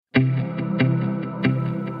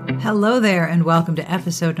Hello there, and welcome to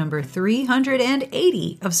episode number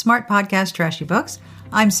 380 of Smart Podcast Trashy Books.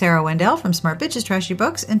 I'm Sarah Wendell from Smart Bitches Trashy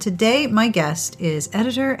Books, and today my guest is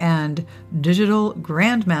editor and digital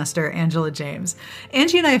grandmaster Angela James.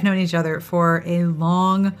 Angie and I have known each other for a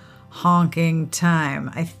long, honking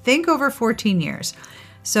time. I think over 14 years.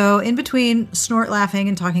 So in between Snortlaughing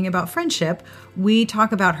and talking about friendship, we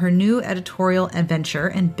talk about her new editorial adventure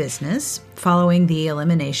and business following the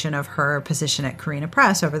elimination of her position at Carina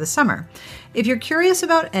Press over the summer. If you're curious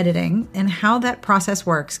about editing and how that process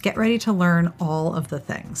works, get ready to learn all of the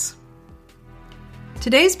things.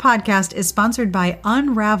 Today's podcast is sponsored by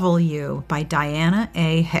Unravel You by Diana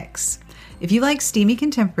A. Hicks. If you like steamy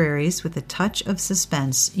contemporaries with a touch of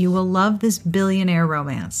suspense, you will love this billionaire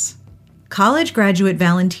romance. College graduate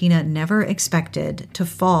Valentina never expected to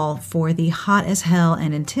fall for the hot-as-hell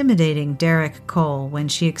and intimidating Derek Cole when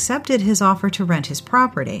she accepted his offer to rent his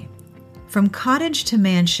property. From cottage to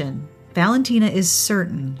mansion, Valentina is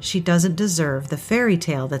certain she doesn't deserve the fairy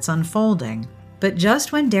tale that's unfolding. But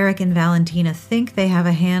just when Derek and Valentina think they have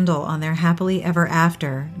a handle on their happily ever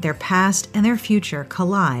after, their past and their future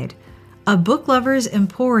collide. A Book Lovers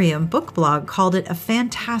Emporium book blog called it a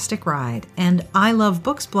fantastic ride, and I Love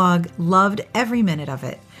Books blog loved every minute of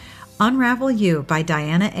it. Unravel You by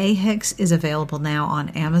Diana A. Hicks is available now on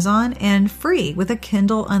Amazon and free with a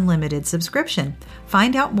Kindle Unlimited subscription.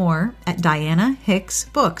 Find out more at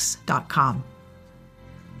dianahicksbooks.com.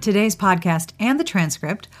 Today's podcast and the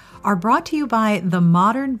transcript are brought to you by The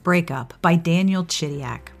Modern Breakup by Daniel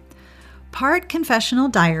Chidiak. Part confessional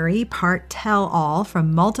diary, part tell-all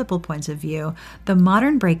from multiple points of view, The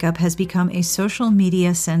Modern Breakup has become a social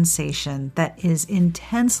media sensation that is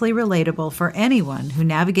intensely relatable for anyone who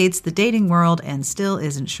navigates the dating world and still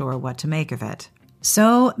isn't sure what to make of it.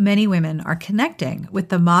 So many women are connecting with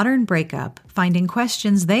The Modern Breakup, finding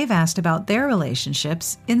questions they've asked about their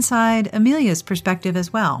relationships inside Amelia's perspective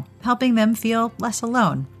as well, helping them feel less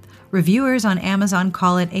alone. Reviewers on Amazon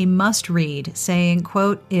call it a must-read, saying,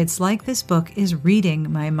 quote, "It's like this book is reading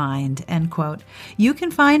my mind," end quote. You can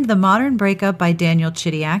find The Modern Breakup by Daniel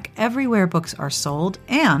Chidiak everywhere books are sold,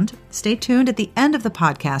 and stay tuned at the end of the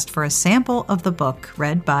podcast for a sample of the book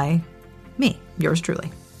read by me, yours truly.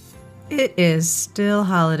 It is still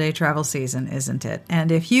holiday travel season, isn't it?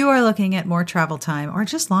 And if you are looking at more travel time or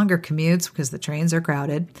just longer commutes because the trains are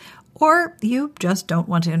crowded, or you just don't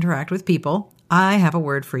want to interact with people, I have a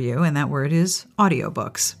word for you, and that word is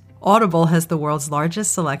audiobooks. Audible has the world's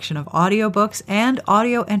largest selection of audiobooks and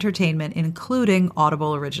audio entertainment, including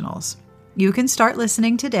Audible originals. You can start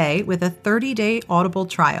listening today with a 30-day Audible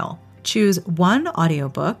trial. Choose one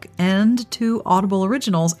audiobook and 2 Audible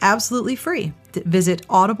originals absolutely free. Visit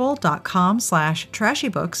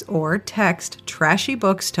audible.com/trashybooks or text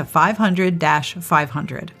trashybooks to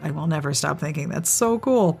 500-500. I will never stop thinking that's so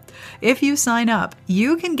cool. If you sign up,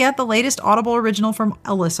 you can get the latest Audible original from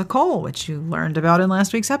Alyssa Cole, which you learned about in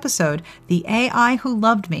last week's episode. The AI Who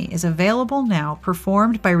Loved Me is available now,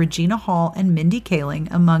 performed by Regina Hall and Mindy Kaling,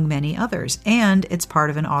 among many others, and it's part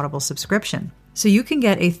of an Audible subscription. So you can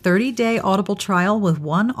get a 30-day Audible trial with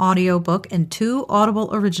 1 audiobook and 2 Audible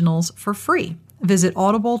originals for free. Visit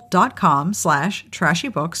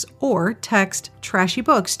audible.com/trashybooks or text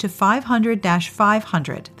trashybooks to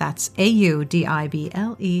 500-500. That's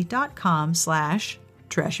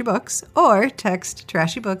audible.com/trashybooks or text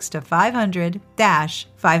trashybooks to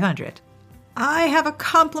 500-500. I have a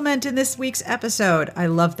compliment in this week's episode. I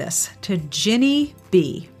love this. To Ginny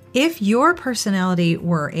B. If your personality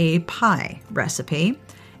were a pie recipe,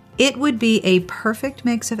 it would be a perfect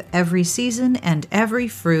mix of every season and every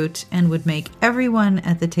fruit and would make everyone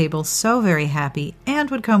at the table so very happy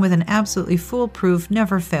and would come with an absolutely foolproof,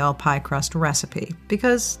 never-fail pie crust recipe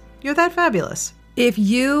because you're that fabulous. If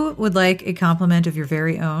you would like a compliment of your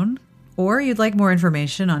very own, or you'd like more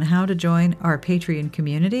information on how to join our Patreon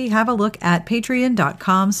community, have a look at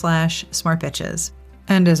patreon.com/smartbitches.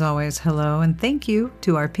 And as always, hello and thank you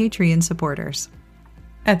to our Patreon supporters.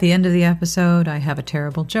 At the end of the episode, I have a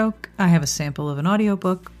terrible joke, I have a sample of an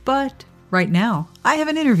audiobook, but right now, I have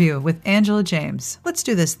an interview with Angela James. Let's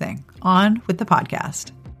do this thing. On with the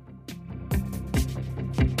podcast.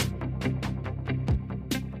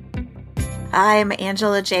 I'm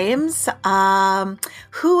Angela James.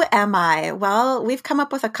 Who am I? Well, we've come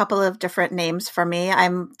up with a couple of different names for me.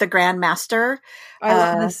 I'm the Grandmaster. I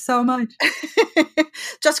love this so much.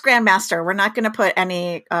 Just Grandmaster. We're not going to put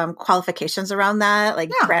any qualifications around that,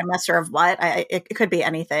 like Grandmaster of what? It could be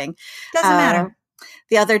anything. Doesn't matter.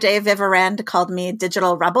 The other day, Viv Arand called me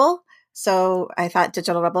Digital Rebel. So I thought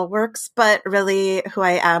Digital Rebel works, but really who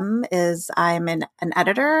I am is I'm an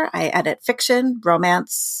editor. I edit fiction,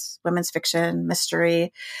 romance, women's fiction,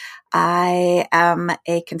 mystery. I am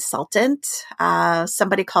a consultant.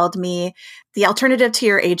 Somebody called me the alternative to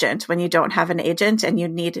your agent when you don't have an agent and you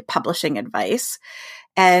need publishing advice.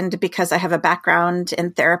 And because I have a background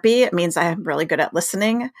in therapy, it means I'm really good at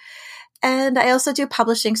listening. And I also do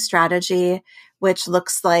publishing strategy, which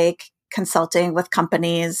looks like consulting with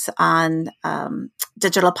companies on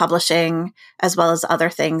digital publishing, as well as other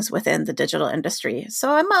things within the digital industry.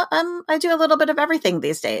 So I do a little bit of everything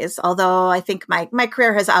these days, although I think my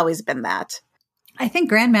career has always been that. I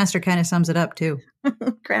think Grandmaster kind of sums it up too.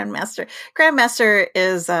 Grandmaster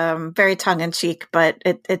is very tongue in cheek, but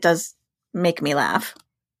it does make me laugh.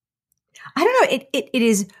 I don't know. It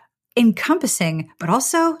is encompassing, but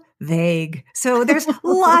also vague. So there's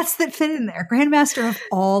lots that fit in there. Grandmaster of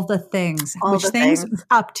all the things. Which things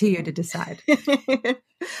up to you to decide.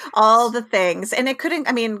 All the things. And it couldn't,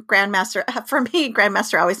 I mean, Grandmaster, for me,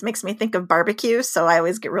 Grandmaster always makes me think of barbecue. So I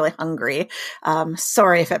always get really hungry.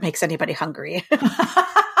 Sorry if it makes anybody hungry.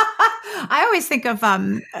 I always think of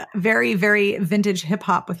very, very vintage hip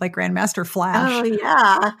hop with like Grandmaster Flash. Oh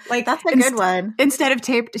yeah, like that's a good one. Instead of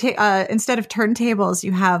turntables,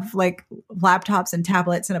 you have like laptops and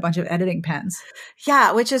tablets and a bunch of editing pens.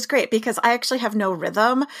 Yeah, which is great because I actually have no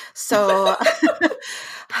rhythm, so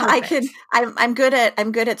I'm good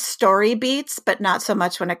at story beats, but not so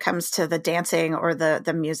much when it comes to the dancing or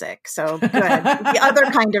the music. So good, the other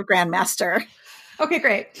kind of Grandmaster. Okay,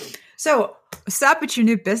 great. So, what's up with your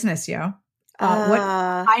new business, yo?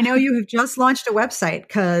 I know you have just launched a website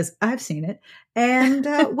because I've seen it. And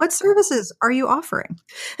what services are you offering?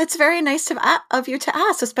 It's very nice of you to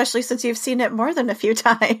ask, especially since you've seen it more than a few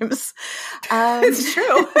times. It's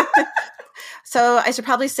true. So I should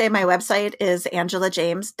probably say my website is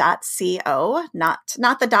angelajames.co, not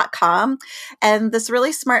the .com. And this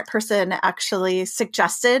really smart person actually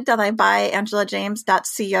suggested that I buy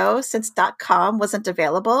angelajames.co since .com wasn't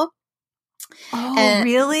available. Oh, and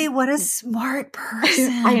really? What a smart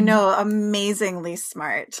person. I know. Amazingly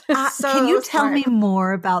smart. Can you tell me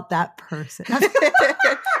more about that person?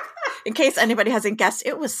 In case anybody hasn't guessed,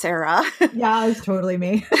 it was Sarah. Yeah, it was totally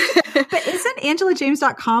me. But isn't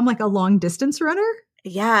angelajames.com like a long distance runner?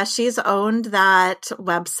 Yeah, she's owned that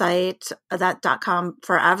website, that .com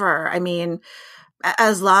forever. I mean,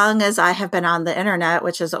 as long as I have been on the internet,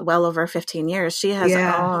 which is well over 15 years, she has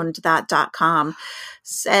owned that .com.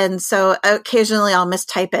 And so occasionally I'll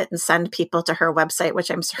mistype it and send people to her website, which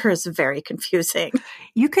I'm sure is very confusing.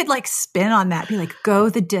 You could like spin on that, be like, go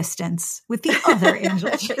the distance with the other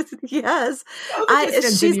Angela. Yes.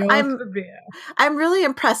 I'm really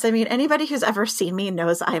impressed. I mean, anybody who's ever seen me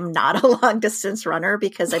knows I'm not a long distance runner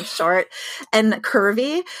because I'm short and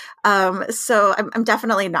curvy. So I'm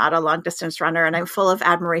definitely not a long distance runner, and I'm full of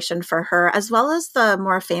admiration for her, as well as the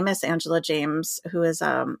more famous Angela James, who is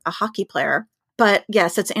a hockey player. But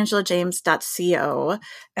yes, it's angelajames.co.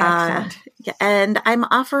 And I'm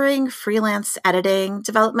offering freelance editing,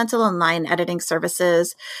 developmental and line editing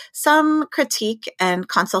services, some critique and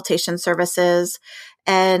consultation services,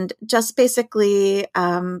 and just basically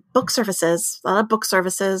book services, a lot of book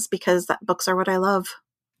services, because books are what I love.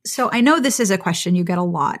 So I know this is a question you get a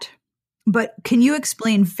lot, but can you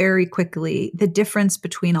explain very quickly the difference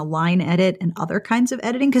between a line edit and other kinds of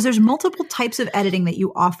editing? Because there's multiple types of editing that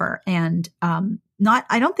you offer, and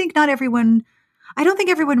I don't think everyone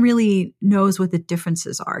really knows what the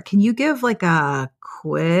differences are. Can you give like a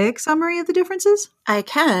quick summary of the differences? I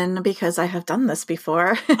can, because I have done this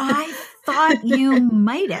before. I thought you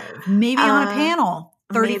might have, maybe on a panel.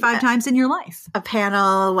 35 times in your life. A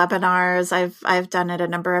panel, webinars. I've done it a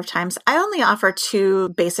number of times. I only offer two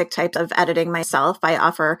basic types of editing myself. I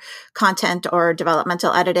offer content or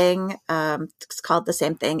developmental editing. It's called the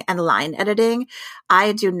same thing, and line editing.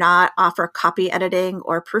 I do not offer copy editing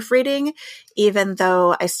or proofreading, even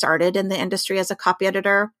though I started in the industry as a copy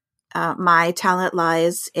editor. My talent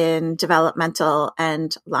lies in developmental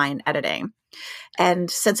and line editing.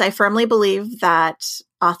 And since I firmly believe that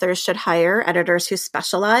authors should hire editors who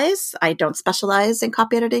specialize, I don't specialize in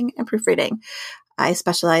copy editing and proofreading. I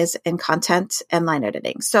specialize in content and line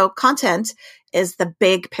editing. So content is the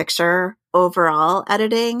big picture overall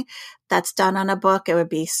editing that's done on a book. It would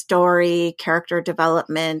be story, character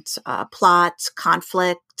development, plot,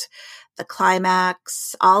 conflict, the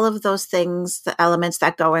climax, all of those things, the elements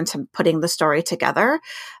that go into putting the story together.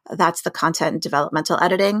 That's the content and developmental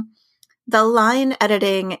editing. The line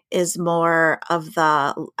editing is more of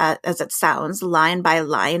the, as it sounds, line by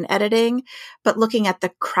line editing, but looking at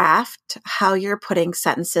the craft, how you're putting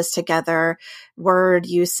sentences together, word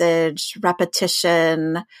usage,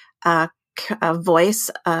 repetition,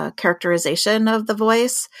 voice, characterization of the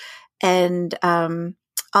voice, and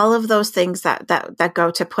all of those things that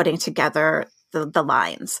go to putting together the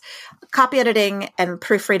lines. Copy editing and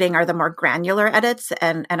proofreading are the more granular edits,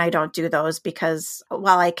 and I don't do those because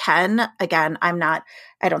while I can, again, I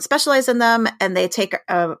don't specialize in them, and they take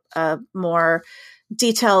a more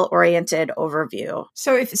detail-oriented overview.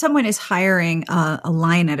 So if someone is hiring a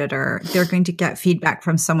line editor, they're going to get feedback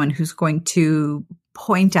from someone who's going to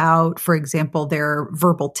point out, for example, their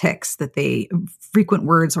verbal tics frequent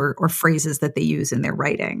words or phrases that they use in their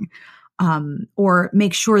writing. Or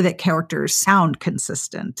make sure that characters sound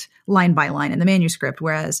consistent line by line in the manuscript,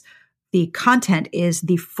 whereas the content is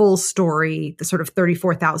the full story, the sort of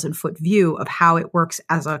 34,000 foot view of how it works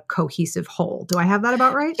as a cohesive whole. Do I have that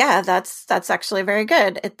about right? Yeah, that's actually very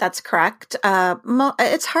good. That's correct.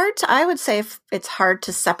 It's hard I would say it's hard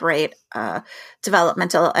to separate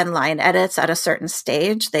developmental and line edits at a certain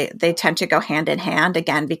stage. They tend to go hand in hand,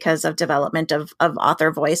 again, because of development of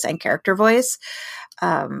author voice and character voice.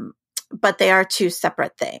 But they are two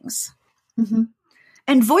separate things. Mm-hmm.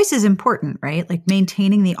 And voice is important, right? Like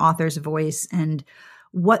maintaining the author's voice and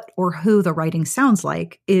what or who the writing sounds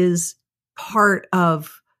like is part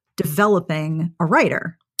of developing a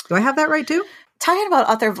writer. Do I have that right too? Talking about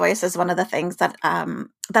author voice is one of the things that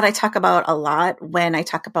I talk about a lot when I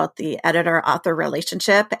talk about the editor-author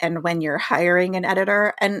relationship and when you're hiring an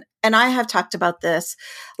editor. And I have talked about this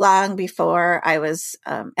long before I was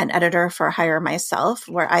an editor for hire myself,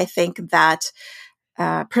 where I think that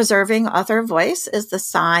preserving author voice is the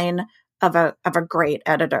sign of a great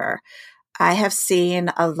editor. I have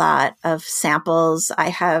seen a lot of samples.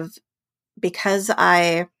 Because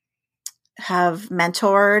I have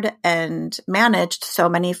mentored and managed so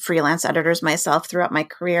many freelance editors myself throughout my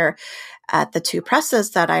career at the two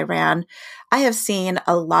presses that I ran, I have seen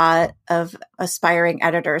a lot of aspiring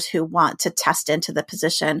editors who want to test into the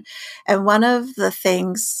position. And one of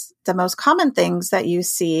the most common things that you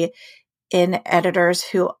see in editors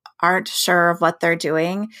who aren't sure of what they're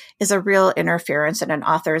doing is a real interference in an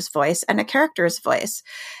author's voice and a character's voice.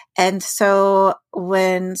 And so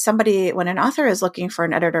when an author is looking for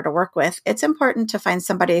an editor to work with, it's important to find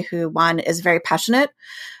somebody who, one, is very passionate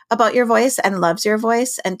about your voice and loves your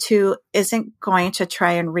voice, and two, isn't going to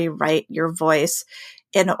try and rewrite your voice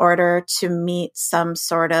in order to meet some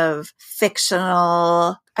sort of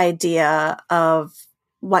fictional idea of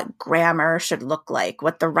what grammar should look like,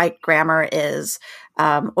 what the right grammar is,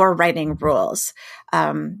 or writing rules.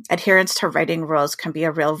 Adherence to writing rules can be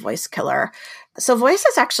a real voice killer. So voice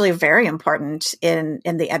is actually very important in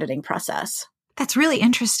the editing process. That's really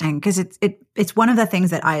interesting because it's one of the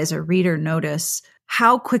things that I, as a reader, notice.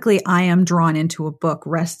 How quickly I am drawn into a book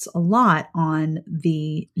rests a lot on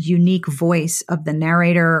the unique voice of the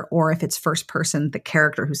narrator, or if it's first person, the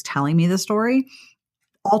character who's telling me the story.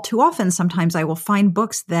 All too often, sometimes I will find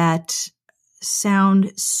books that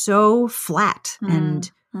sound so flat and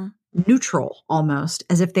neutral, almost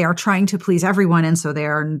as if they are trying to please everyone, and so they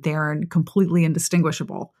are completely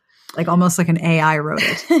indistinguishable, like almost like an AI wrote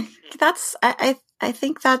it. I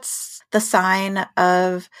think that's the sign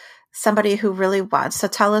of somebody who really wants to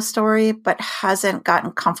tell a story, but hasn't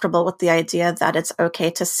gotten comfortable with the idea that it's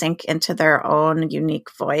okay to sink into their own unique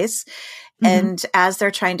voice. Mm-hmm. And as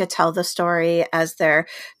they're trying to tell the story, as they're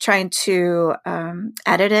trying to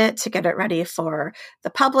edit it to get it ready for the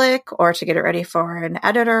public or to get it ready for an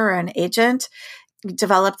editor or an agent,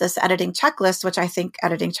 develop this editing checklist, which I think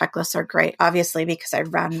editing checklists are great, obviously, because I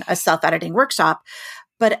run a self-editing workshop.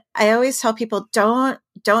 But I always tell people, don't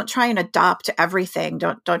try and adopt everything.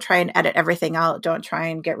 Don't try and edit everything out. Don't try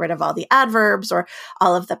and get rid of all the adverbs or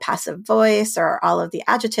all of the passive voice or all of the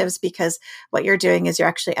adjectives, because what you're doing is you're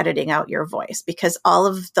actually editing out your voice, because all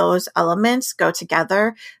of those elements go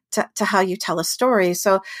together to how you tell a story.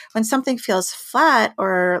 So when something feels flat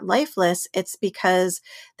or lifeless, it's because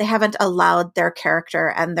they haven't allowed their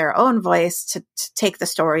character and their own voice to take the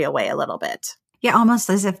story away a little bit. Yeah, almost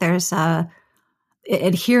as if there's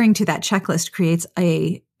adhering to that checklist creates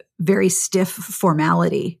a very stiff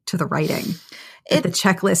formality to the writing. The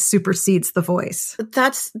checklist supersedes the voice.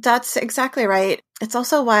 That's exactly right. It's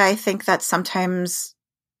also why I think that sometimes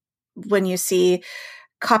when you see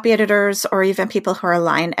copy editors or even people who are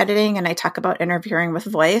line editing, and I talk about interfering with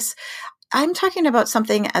voice, I'm talking about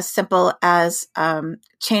something as simple as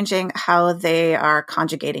changing how they are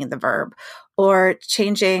conjugating the verb, or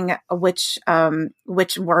changing which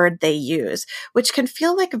word they use, which can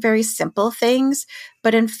feel like very simple things,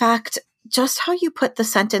 but in fact, just how you put the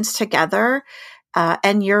sentence together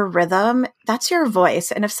and your rhythm, that's your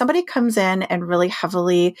voice. And if somebody comes in and really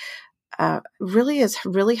heavily really is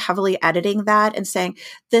really heavily editing that and saying,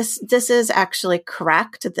 this is actually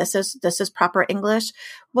correct. This is proper English.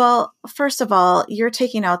 Well, first of all, you're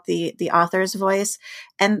taking out the author's voice.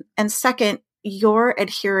 And second, you're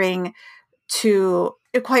adhering to,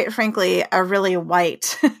 quite frankly, a really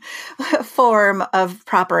white form of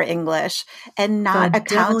proper English and not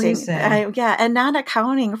accounting. And not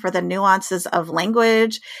accounting for the nuances of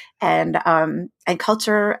language and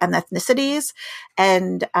culture and ethnicities.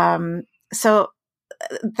 And so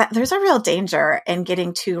there's a real danger in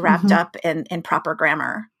getting too wrapped up in proper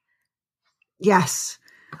grammar. Yes.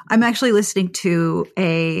 I'm actually listening to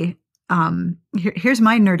here's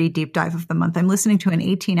my nerdy deep dive of the month. I'm listening to an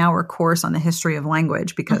 18-hour course on the history of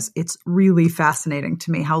language because it's really fascinating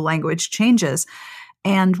to me how language changes.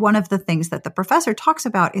 And one of the things that the professor talks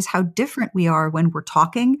about is how different we are when we're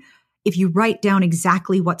talking. If you write down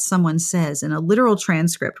exactly what someone says in a literal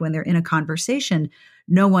transcript when they're in a conversation,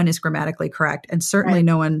 no one is grammatically correct. And certainly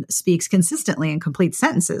no one speaks consistently in complete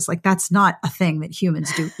sentences. Like that's not a thing that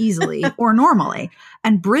humans do easily or normally.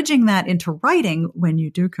 And bridging that into writing when you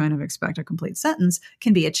do kind of expect a complete sentence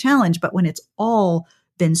can be a challenge. But when it's all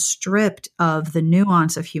been stripped of the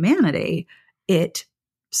nuance of humanity, it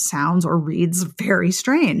sounds or reads very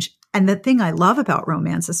strange. And the thing I love about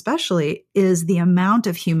romance especially is the amount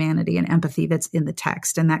of humanity and empathy that's in the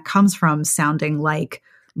text. And that comes from sounding like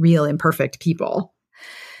real imperfect people.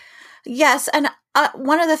 Yes. And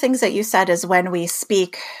one of the things that you said is when we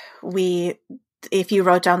speak, if you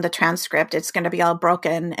wrote down the transcript, it's going to be all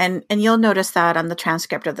broken. And you'll notice that on the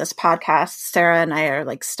transcript of this podcast, Sarah and I are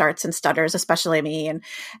like starts and stutters, especially me.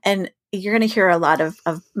 And you're going to hear a lot of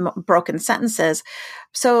broken sentences.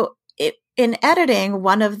 So in editing,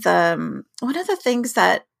 one of the things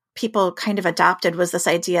that people kind of adopted was this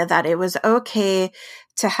idea that it was okay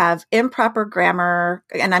to have improper grammar.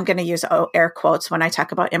 And I'm going to use air quotes when I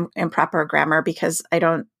talk about improper grammar, because I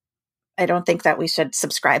don't think that we should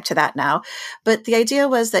subscribe to that now. But the idea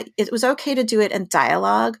was that it was okay to do it in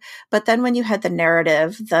dialogue. But then when you had the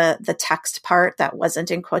narrative, the text part that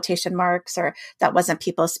wasn't in quotation marks or that wasn't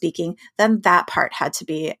people speaking, then that part has to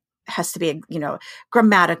be,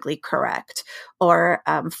 grammatically correct or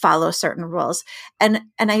follow certain rules. And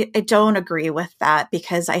I don't agree with that,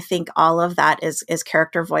 because I think all of that is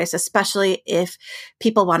character voice, especially if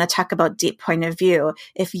people want to talk about deep point of view.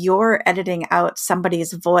 If you're editing out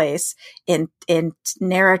somebody's voice in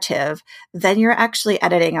narrative, then you're actually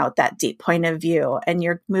editing out that deep point of view, and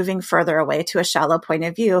you're moving further away to a shallow point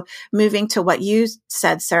of view, moving to what you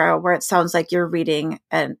said, Sarah, where it sounds like you're reading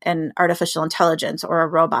an artificial intelligence or a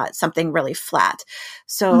robot, something really flat.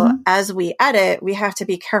 So as we edit, we have to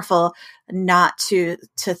be careful not to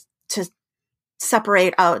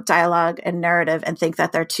separate out dialogue and narrative and think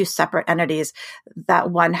that they're two separate entities,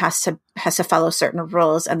 that one has to follow certain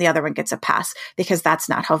rules and the other one gets a pass, because that's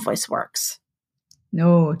not how voice works.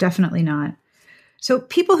 No, definitely not. So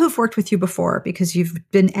people who've worked with you before, because you've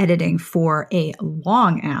been editing for a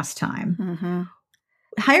long ass time,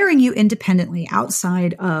 hiring you independently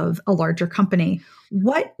outside of a larger company,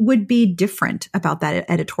 what would be different about that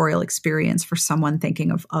editorial experience for someone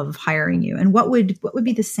thinking of hiring you? And what would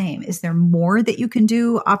be the same? Is there more that you can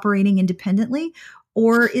do operating independently?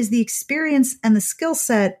 Or is the experience and the skill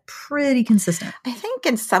set pretty consistent? I think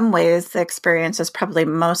in some ways the experience is probably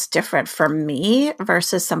most different for me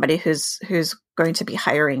versus somebody who's going to be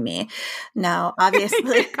hiring me. Now,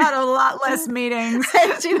 obviously, you've got a lot less meetings.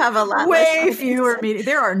 I do have a lot way fewer meetings.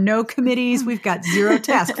 There are no committees. We've got 0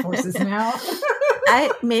 task forces now.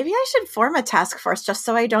 Maybe I should form a task force just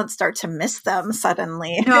so I don't start to miss them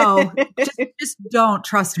suddenly. No, just don't,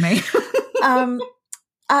 trust me.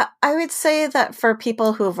 I would say that for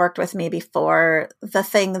people who have worked with me before, the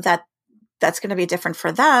thing that's going to be different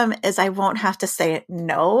for them is I won't have to say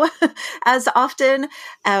no as often,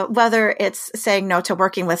 whether it's saying no to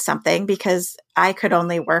working with something, because I could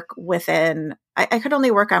only work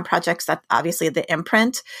on projects that obviously the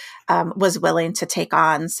imprint was willing to take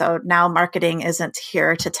on. So now marketing isn't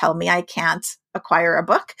here to tell me I can't acquire a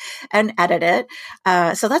book and edit it.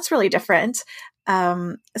 So that's really different.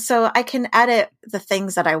 So I can edit the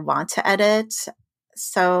things that I want to edit.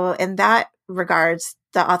 So in that regards,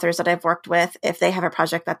 the authors that I've worked with, if they have a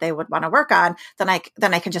project that they would want to work on, then I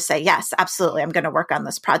can just say, yes, absolutely, I'm going to work on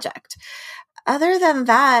this project. Other than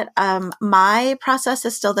that, my process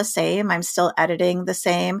is still the same. I'm still editing the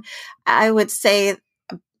same. I would say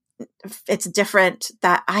it's different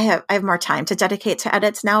that I have more time to dedicate to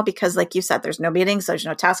edits now, because like you said, there's no meetings, there's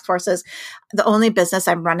no task forces. The only business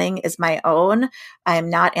I'm running is my own. I'm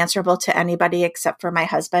not answerable to anybody except for my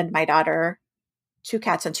husband, my daughter, 2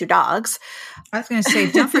 cats and 2 dogs. I was going to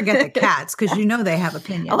say, don't forget the cats, because you know they have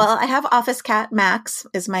opinions. Well, I have office cat. Max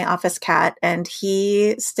is my office cat, and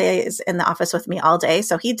he stays in the office with me all day.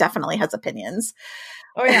 So he definitely has opinions.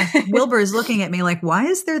 Oh, yeah. Wilbur is looking at me like, why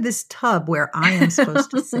is there this tub where I am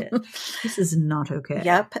supposed to sit? This is not okay.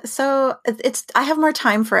 Yep. So I have more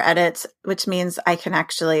time for edits, which means I can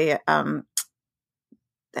actually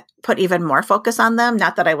put even more focus on them.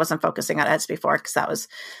 Not that I wasn't focusing on edits before, because that was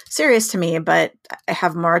serious to me, but I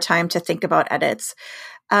have more time to think about edits.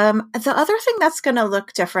 The other thing that's going to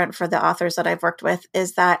look different for the authors that I've worked with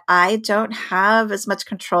is that I don't have as much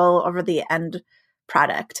control over the end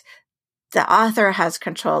product. The author has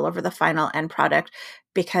control over the final end product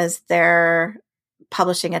because they're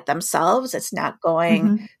publishing it themselves. It's not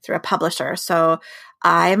going through a publisher. So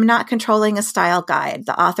I'm not controlling a style guide.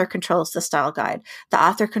 The author controls the style guide. The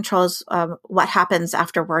author controls what happens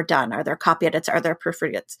after we're done. Are there copy edits? Are there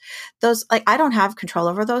proofreads? Those, like, I don't have control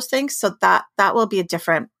over those things. So that will be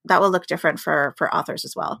different. That will look different for authors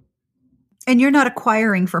as well. And you're not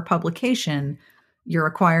acquiring for publication. You're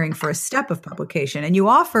acquiring for a step of publication, and you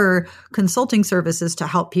offer consulting services to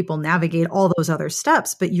help people navigate all those other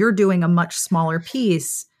steps, but you're doing a much smaller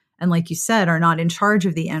piece. And like you said, are not in charge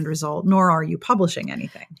of the end result, nor are you publishing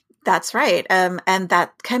anything. That's right. And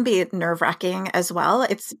that can be nerve-wracking as well.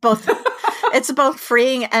 It's both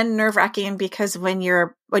freeing and nerve-wracking, because when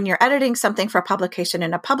you're editing something for publication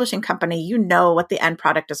in a publishing company, you know what the end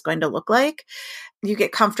product is going to look like. You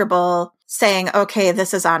get comfortable saying, okay,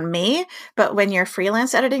 this is on me. But when you're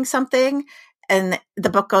freelance editing something and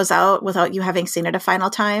the book goes out without you having seen it a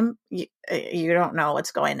final time, you don't know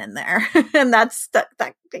what's going in there. And that's that,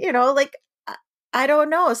 like, I don't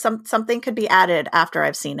know, something could be added after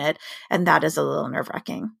I've seen it. And that is a little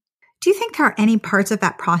nerve-wracking. Do you think there are any parts of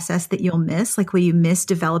that process that you'll miss? Like, will you miss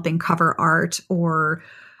developing cover art or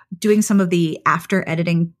doing some of the after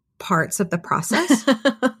editing parts of the process?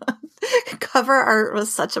 Cover art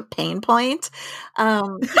was such a pain point.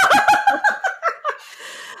 Oh,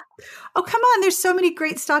 come on. There's so many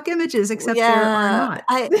great stock images, except there are not.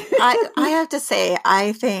 I have to say,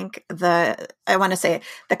 I think the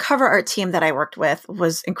cover art team that I worked with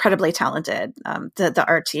was incredibly talented. The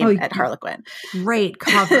art team at Harlequin. Great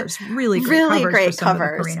covers. Really great covers for some of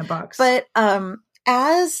the Carina books. But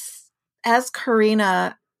as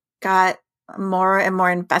Carina got more and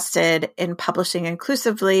more invested in publishing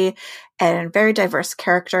inclusively and very diverse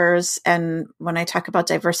characters. And when I talk about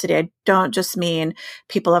diversity, I don't just mean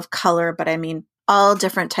people of color, but I mean all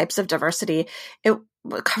different types of diversity.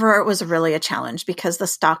 Cover art was really a challenge because the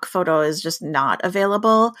stock photo is just not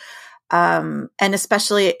available. And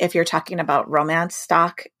especially if you're talking about romance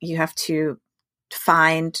stock, you have to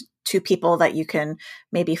find 2 people that you can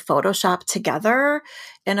maybe Photoshop together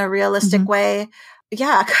in a realistic way.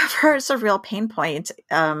 Yeah, cover is a real pain point.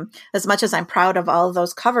 As much as I'm proud of all of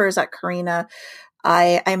those covers at Carina,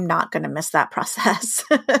 I'm not going to miss that process.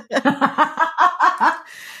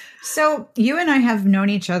 So you and I have known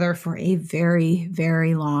each other for a very,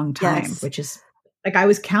 very long time, which is like, I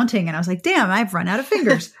was counting and I was like, damn, I've run out of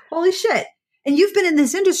fingers. Holy shit. And you've been in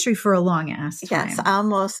this industry for a long ass time. Yes,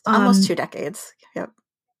 almost 2 decades. Yep.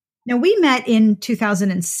 Now, we met in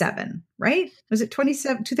 2007, right? Was it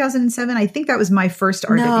 2007? I think that was my first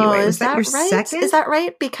RWA. Was that your second? Is that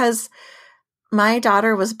right? Because my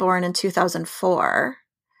daughter was born in 2004.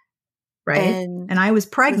 Right. And I was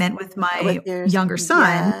pregnant with my younger son.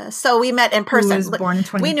 Yeah. So we met in person. Who was born in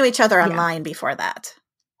 20. We knew each other online before that.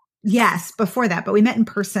 Yes, before that. But we met in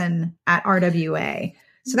person at RWA.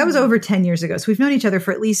 So that was over 10 years ago. So we've known each other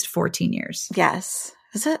for at least 14 years. Yes.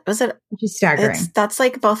 Was it? Which is staggering. That's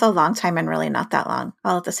like both a long time and really not that long,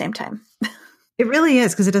 all at the same time. It really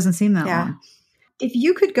is, because it doesn't seem that long. If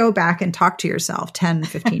you could go back and talk to yourself 10,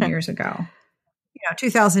 15 years ago,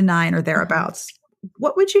 2009 or thereabouts,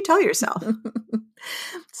 what would you tell yourself?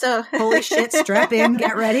 So, holy shit, strap in,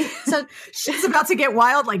 get ready. So shit's about to get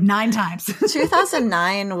wild like 9 times.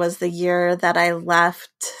 2009 was the year that I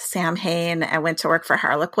left Sam Hain and went to work for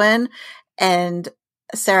Harlequin. And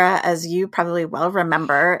Sarah, as you probably well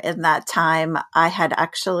remember, in that time, I had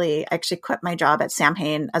actually quit my job at Sam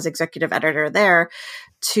Hain as executive editor there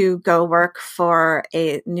to go work for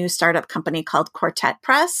a new startup company called Quartet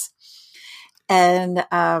Press. And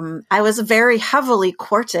I was very heavily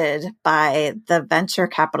courted by the venture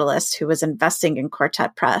capitalist who was investing in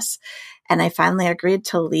Quartet Press. And I finally agreed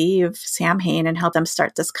to leave Sam Hain and help them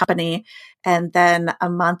start this company. And then a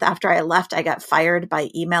month after I left, I got fired by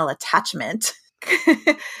email attachment.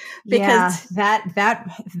 Yeah, because that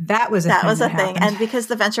was a that thing was that a thing. happened. And because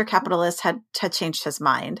the venture capitalist had changed his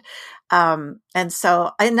mind. And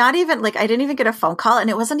so I didn't even get a phone call, and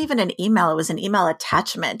it wasn't even an email. It was an email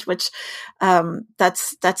attachment, which,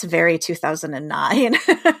 that's very 2009.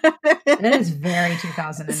 That is very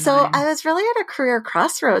 2009. So I was really at a career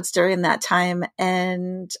crossroads during that time.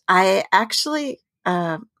 And I actually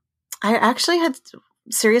had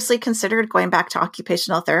seriously considered going back to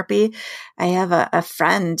occupational therapy. I have a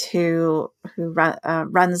friend who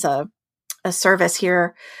runs a service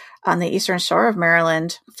here on the Eastern Shore of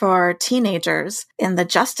Maryland for teenagers in the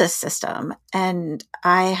justice system. And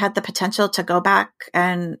I had the potential to go back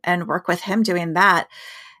and work with him doing that.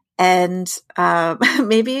 And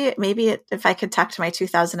maybe if I could talk to my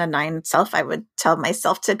 2009 self, I would tell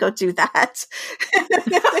myself to go do that.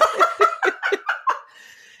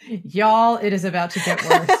 Y'all, it is about to get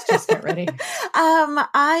worse. Just get ready.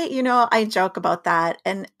 I joke about that,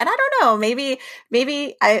 and I don't know, maybe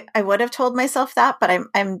I would have told myself that, but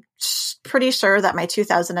I'm pretty sure that my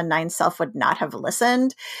 2009 self would not have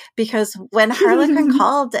listened, because when Harlequin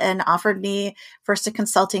called and offered me first a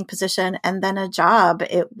consulting position and then a job,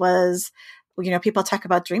 it was, people talk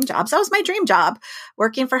about dream jobs. That was my dream job,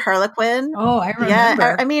 working for Harlequin. Oh, I remember.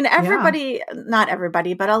 Yeah. I mean, everybody, not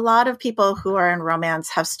everybody, but a lot of people who are in romance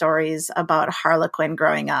have stories about Harlequin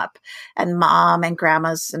growing up, and mom and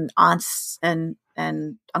grandmas and aunts and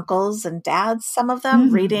uncles and dads, some of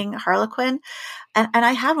them reading Harlequin. And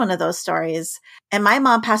I had one of those stories, and my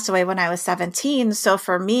mom passed away when I was 17. So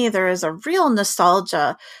for me, there is a real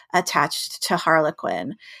nostalgia attached to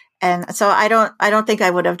Harlequin. And so I don't think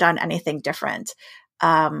I would have done anything different.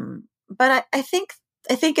 But I think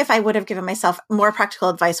if I would have given myself more practical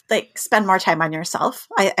advice, like spend more time on yourself,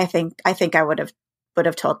 I think I would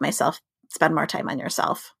have told myself, spend more time on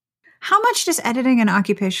yourself. How much does editing and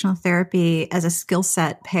occupational therapy as a skill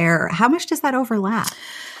set pair, how much does that overlap?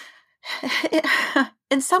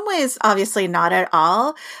 In some ways, obviously not at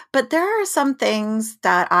all, but there are some things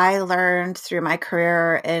that I learned through my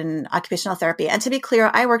career in occupational therapy. And to be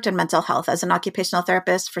clear, I worked in mental health as an occupational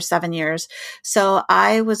therapist for 7 years. So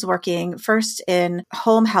I was working first in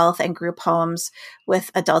home health and group homes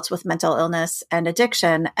with adults with mental illness and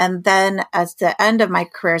addiction. And then at the end of my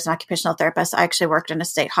career as an occupational therapist, I actually worked in a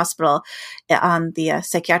state hospital on the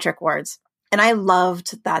psychiatric wards. And I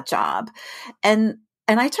loved that job. And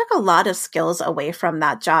I took a lot of skills away from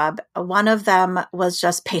that job. One of them was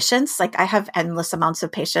just patience. Like, I have endless amounts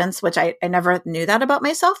of patience, which I never knew that about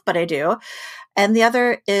myself, but I do. And the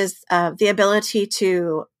other is the ability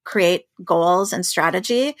to create goals and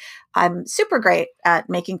strategy. I'm super great at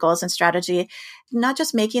making goals and strategy, not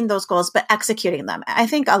just making those goals, but executing them. I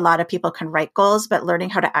think a lot of people can write goals, but learning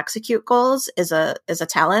how to execute goals is a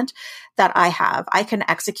talent that I have. I can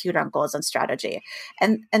execute on goals and strategy.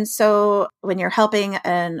 And so when you're helping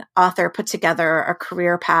an author put together a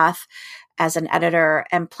career path as an editor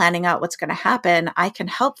and planning out what's going to happen, I can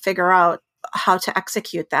help figure out how to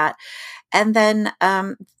execute that. And then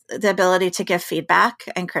the ability to give feedback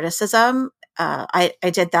and criticism. I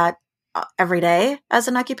did that every day as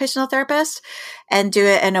an occupational therapist, and do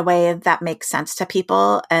it in a way that makes sense to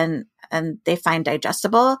people and they find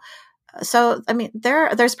digestible. So, I mean,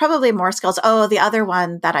 there's probably more skills. Oh, the other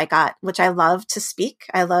one that I got, which I love to speak.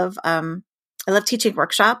 I love teaching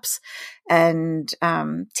workshops and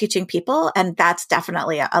teaching people. And that's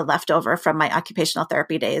definitely a leftover from my occupational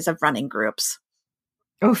therapy days of running groups.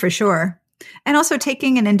 Oh, for sure. And also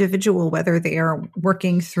taking an individual, whether they are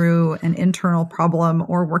working through an internal problem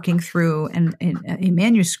or working through a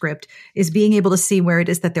manuscript, is being able to see where it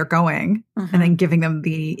is that they're going and then giving them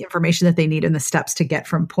the information that they need and the steps to get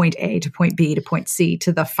from point A to point B to point C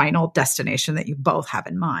to the final destination that you both have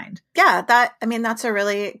in mind. Yeah, that's a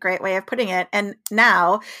really great way of putting it. And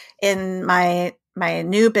now in my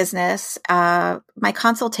new business, my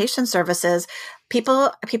consultation services,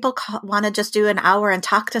 people want to just do an hour and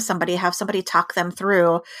talk to somebody, have somebody talk them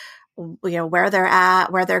through, where they're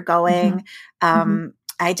at, where they're going.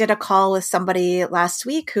 I did a call with somebody last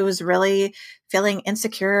week who was really feeling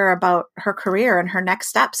insecure about her career and her next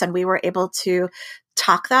steps. And we were able to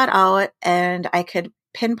talk that out, and I could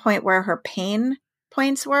pinpoint where her pain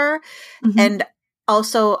points were. And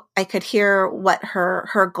also I could hear what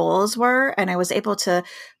her goals were. And I was able to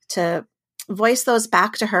voice those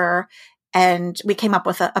back to her. And we came up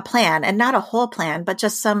with a plan, and not a whole plan, but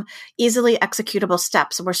just some easily executable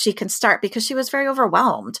steps where she can start, because she was very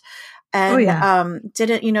overwhelmed and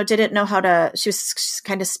didn't know how to, she was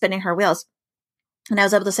kind of spinning her wheels. And I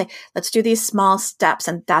was able to say, let's do these small steps,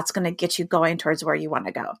 and that's going to get you going towards where you want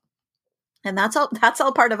to go. And that's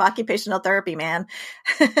all part of occupational therapy, man.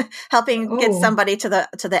 Helping get Oh, somebody to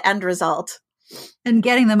the end result. and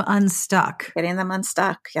getting them unstuck. Getting them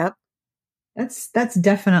unstuck. Yep. That's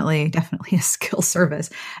definitely a skill service.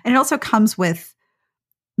 And it also comes with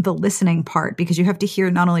the listening part, because you have to hear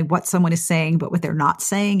not only what someone is saying, but what they're not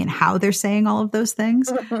saying and how they're saying all of those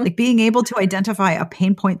things. Like being able to identify a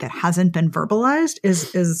pain point that hasn't been verbalized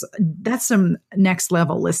is that's some next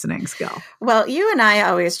level listening skill. Well, you and I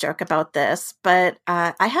always joke about this, but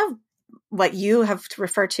I have what you have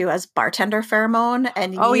referred to as bartender pheromone.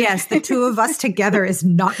 And yes, the two of us together is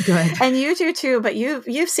not good. And you do too, but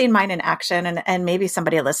you've seen mine in action, and maybe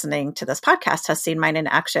somebody listening to this podcast has seen mine in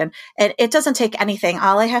action. And it doesn't take anything.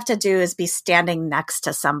 All I have to do is be standing next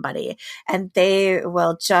to somebody, and they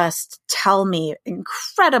will just tell me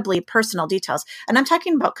incredibly personal details. And I'm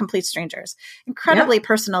talking about complete strangers, incredibly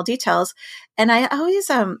personal details. And I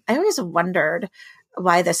always wondered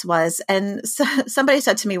why this was. And somebody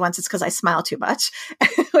said to me once, it's because I smile too much,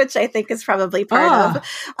 which I think is probably part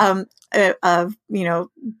of,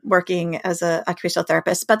 working as a occupational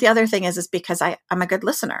therapist. But the other thing is because I'm a good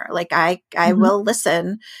listener. Like I will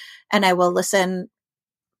listen, and I will listen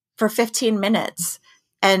for 15 minutes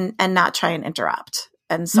and not try and interrupt.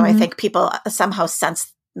 And so I think people somehow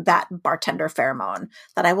sense that bartender pheromone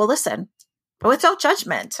that I will listen without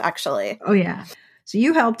judgment, actually. Oh yeah. So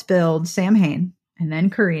you helped build Sam Hain and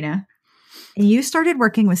then Karina, and you started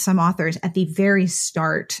working with some authors at the very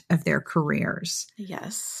start of their careers.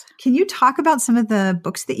 Yes. Can you talk about some of the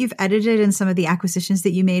books that you've edited and some of the acquisitions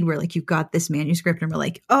that you made where like you got this manuscript and we're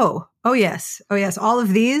like, oh yes, all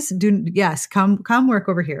of these come work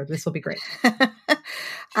over here. This will be great.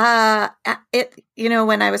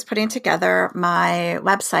 When I was putting together my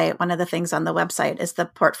website, one of the things on the website is the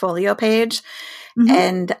portfolio page.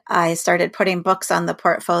 And I started putting books on the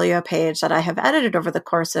portfolio page that I have edited over the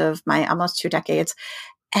course of my almost 2 decades.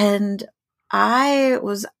 And I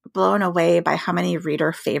was blown away by how many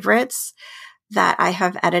reader favorites that I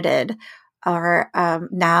have edited. Or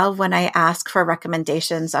now when I ask for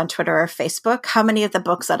recommendations on Twitter or Facebook, how many of the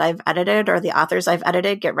books that I've edited or the authors I've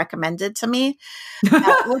edited get recommended to me,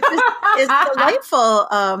 which is delightful.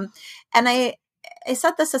 And I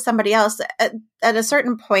said this to somebody else. At a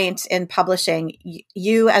certain point in publishing,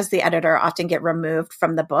 you as the editor often get removed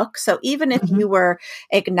from the book. So even if you were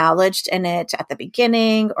acknowledged in it at the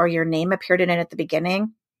beginning or your name appeared in it at the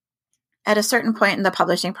beginning, at a certain point in the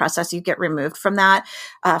publishing process, you get removed from that.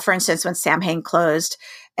 For instance, when Sam Hain closed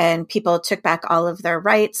and people took back all of their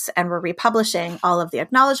rights and were republishing, all of the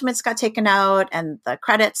acknowledgments got taken out and the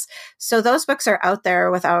credits. So those books are out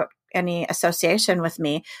there without any association with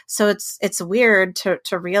me. So it's weird to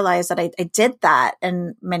realize that I did that,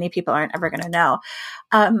 and many people aren't ever going to know.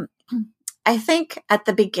 I think at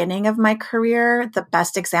the beginning of my career, the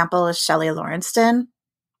best example is Shelley Lawrenston.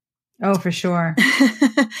 Oh, for sure.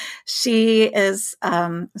 She is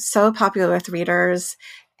so popular with readers.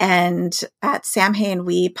 And at Sam Hain,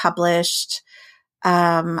 we published,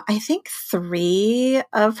 I think 3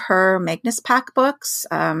 of her Magnus Pack books.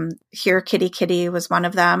 Here, Kitty Kitty was one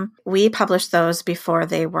of them. We published those before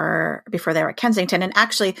they were at Kensington. And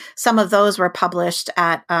actually, some of those were published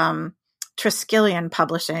at Triskelion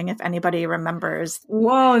Publishing, if anybody remembers.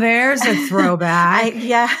 Whoa, there's a throwback.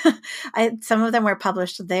 Some of them were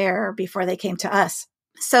published there before they came to us.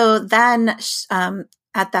 So then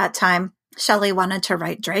at that time, Shelley wanted to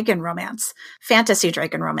write dragon romance, fantasy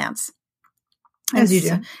dragon romance. As you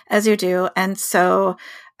do. And so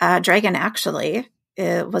Dragon actually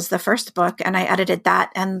was the first book, and I edited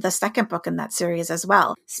that and the second book in that series as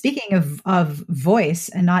well. Speaking of voice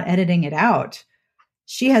and not editing it out,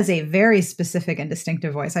 she has a very specific and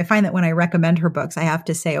distinctive voice. I find that when I recommend her books, I have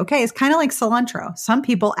to say, okay, it's kind of like cilantro. Some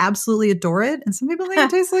people absolutely adore it, and some people think it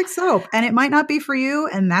tastes like soap. And it might not be for you,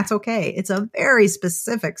 and that's okay. It's a very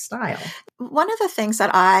specific style. One of the things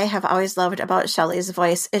that I have always loved about Shelley's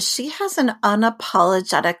voice is she has an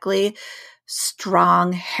unapologetically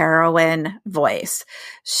strong heroine voice.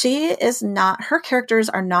 Her characters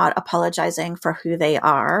are not apologizing for who they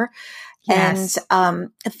are. Yes. And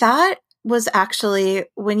that was actually,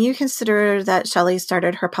 when you consider that Shelley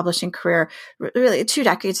started her publishing career really 2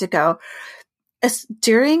 decades ago,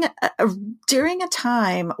 during a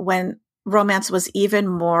time when romance was even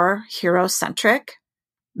more hero-centric,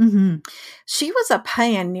 she was a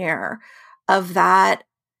pioneer of that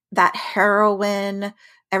heroine.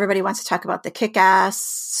 Everybody wants to talk about the kick-ass,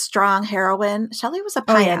 strong heroine. Shelley was a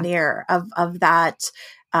pioneer of that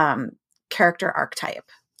character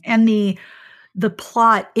archetype. And the the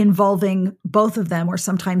plot involving both of them or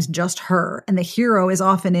sometimes just her. And the hero is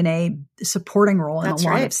often in a supporting role in That's a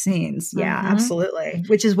lot right. of scenes. Yeah, Mhm. absolutely.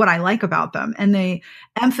 Which is what I like about them. And the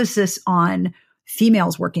emphasis on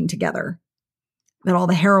females working together, that all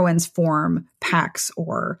the heroines form packs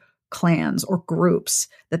or clans or groups,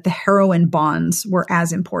 that the heroine bonds were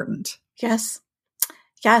as important. Yes.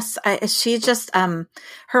 Yes, she just her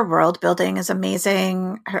world building is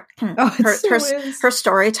amazing. Her Oh, it her so her, is. her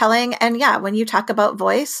storytelling, and yeah, when you talk about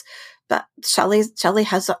voice, but Shelley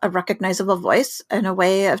has a recognizable voice and a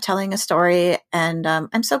way of telling a story, and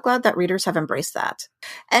I'm so glad that readers have embraced that.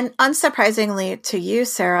 And unsurprisingly to you,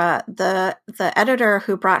 Sarah, the editor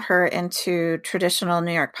who brought her into traditional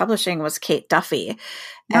New York publishing was Kate Duffy.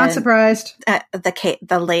 Not surprised.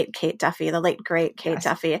 The late Kate Duffy, the late great Kate Yes.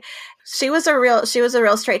 Duffy. She was a real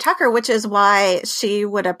straight talker, which is why she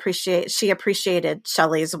appreciated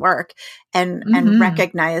Shelley's work and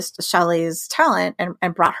recognized Shelley's talent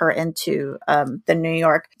and brought her into the New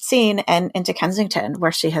York scene and into Kensington,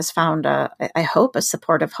 where she has found I hope a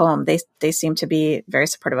supportive home. They seem to be very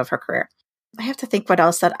supportive of her career. I have to think what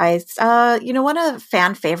else that one of the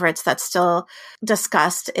fan favorites that's still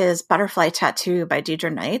discussed is Butterfly Tattoo by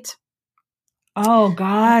Deidre Knight. Oh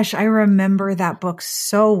gosh, I remember that book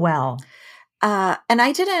so well. And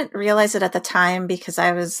I didn't realize it at the time because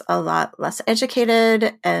I was a lot less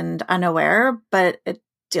educated and unaware, but it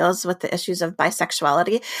deals with the issues of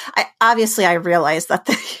bisexuality. I realized that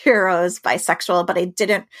the hero is bisexual, but I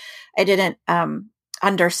didn't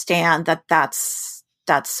understand that that's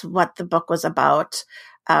what the book was about,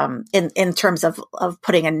 in terms of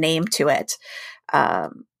putting a name to it.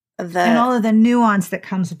 And all of the nuance that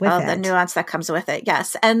comes with it. The nuance that comes with it,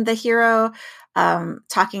 yes. And the hero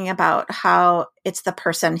talking about how it's the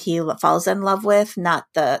person he falls in love with, not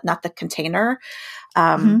the container.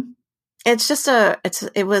 It's just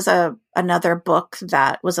it was another book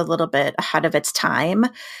that was a little bit ahead of its time.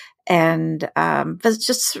 And it's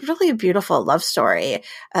just really a beautiful love story.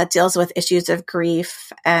 Deals with issues of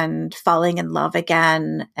grief and falling in love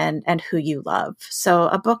again and who you love. So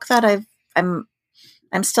a book that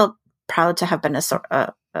I'm still proud to have been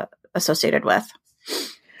associated with.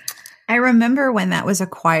 I remember when that was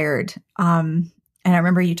acquired, and I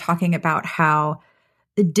remember you talking about how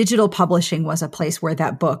the digital publishing was a place where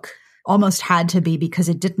that book almost had to be because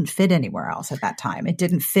it didn't fit anywhere else at that time. It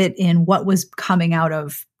didn't fit in what was coming out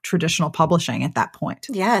of traditional publishing at that point.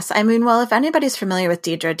 Yes. I mean, well, if anybody's familiar with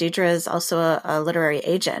Deidre is also a literary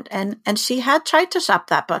agent, and she had tried to shop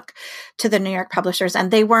that book to the New York publishers, and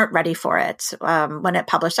they weren't ready for it when it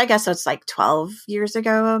published. I guess it's like 12 years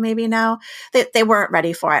ago, maybe now. They weren't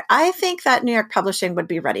ready for it. I think that New York publishing would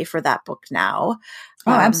be ready for that book now.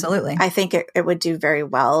 Oh, absolutely. I think it would do very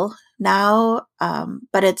well now,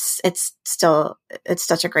 but it's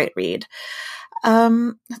such a great read.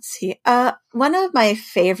 Let's see. One of my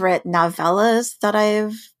favorite novellas that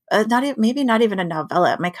I've not even a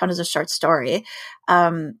novella, it might count as a short story,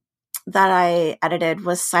 that I edited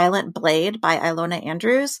was Silent Blade by Ilona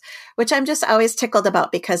Andrews, which I'm just always tickled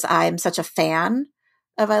about because I'm such a fan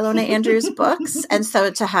of Ilona Andrews' books, and so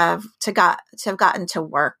to have gotten to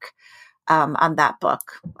work on that book,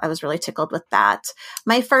 I was really tickled with that.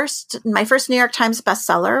 My first New York Times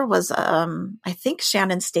bestseller was I think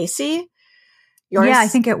Shannon Stacy. I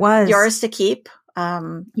think it was Yours to Keep.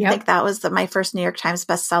 I think that was my first New York Times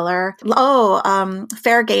bestseller.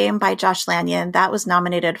 Fair Game by Josh Lanyon. That was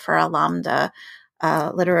nominated for a Lambda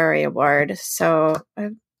Literary Award. So, I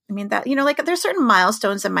mean, that, there's certain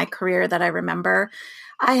milestones in my career that I remember.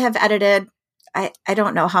 I have edited, I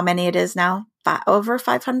don't know how many it is now, over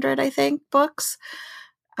 500, I think, books.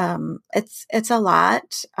 It's a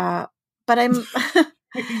lot, but I'm...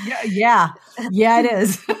 yeah, it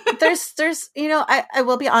is. there's I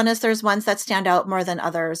will be honest, there's ones that stand out more than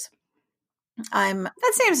others.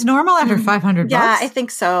 That seems normal after 500 books. Yeah, I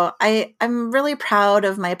think so. I'm really proud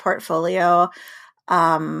of my portfolio.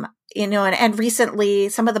 And recently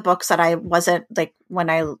some of the books that I wasn't, like, when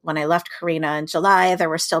I left Karina in July, there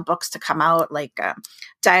were still books to come out, like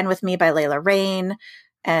Dine With Me by Layla Rain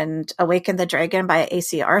and Awaken the Dragon by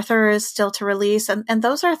A.C. Arthur is still to release. And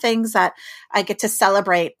those are things that I get to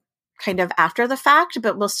celebrate kind of after the fact,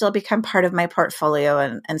 but will still become part of my portfolio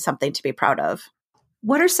and something to be proud of.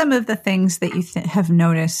 What are some of the things that you have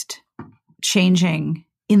noticed changing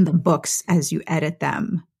in the books as you edit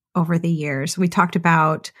them over the years? We talked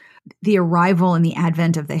about the arrival and the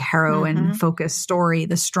advent of the heroine-focused story,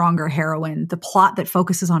 the stronger heroine, the plot that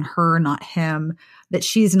focuses on her, not him, that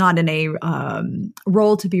she's not in a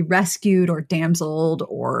role to be rescued or damseled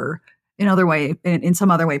or in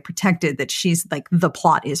some other way protected, that she's like the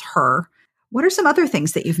plot is her. What are some other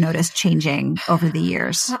things that you've noticed changing over the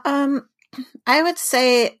years? I would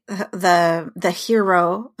say the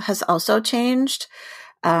hero has also changed.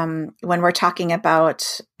 When we're talking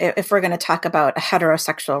about, if we're going to talk about a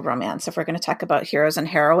heterosexual romance, if we're going to talk about heroes and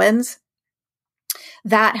heroines,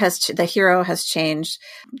 the hero has changed.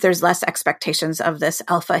 There's less expectations of this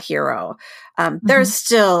alpha hero. There's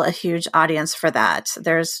still a huge audience for that.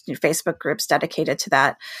 There's Facebook groups dedicated to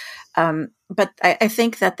that. But I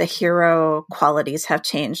think that the hero qualities have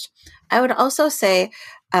changed. I would also say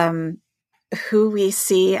who we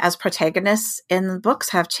see as protagonists in books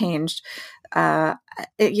have changed.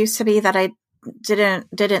 It used to be that I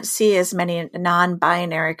didn't see as many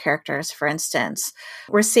non-binary characters, for instance.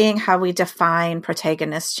 We're seeing how we define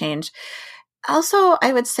protagonists change. Also,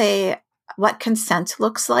 I would say what consent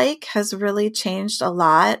looks like has really changed a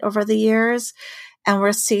lot over the years. And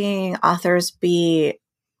we're seeing authors be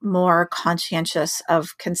more conscientious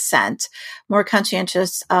of consent, more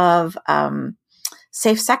conscientious of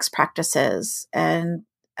safe sex practices. And,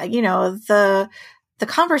 the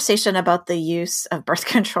conversation about the use of birth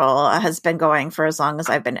control has been going for as long as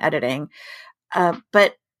I've been editing.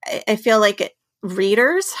 But I feel like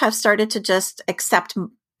readers have started to just accept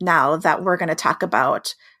now that we're going to talk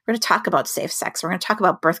about safe sex. We're going to talk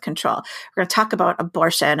about birth control. We're going to talk about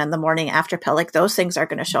abortion and the morning after pill. Like those things are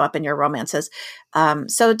going to show up in your romances.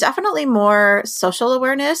 So definitely more social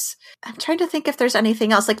awareness. I'm trying to think if there's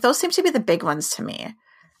anything else. Like those seem to be the big ones to me.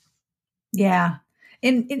 Yeah.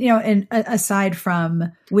 And aside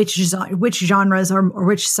from which genres or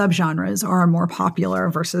which subgenres are more popular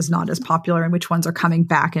versus not as popular, and which ones are coming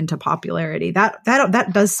back into popularity, that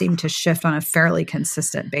does seem to shift on a fairly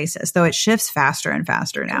consistent basis, though it shifts faster and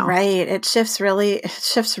faster now. Right, it shifts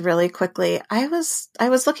really quickly. I was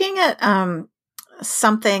looking at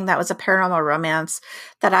something that was a paranormal romance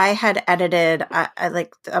that I had edited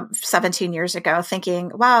 17 years ago,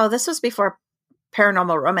 thinking, wow, this was before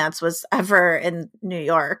paranormal romance was ever in New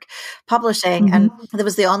York publishing. And it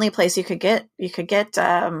was the only place you could get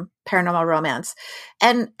paranormal romance.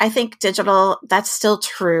 And I think digital, that's still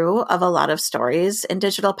true of a lot of stories in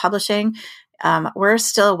digital publishing. We're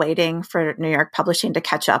still waiting for New York publishing to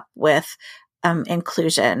catch up with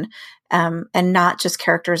inclusion, and not just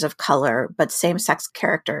characters of color, but same-sex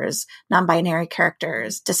characters, non-binary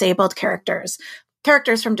characters, disabled characters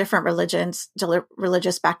from different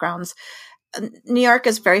religious backgrounds. New York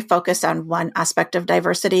is very focused on one aspect of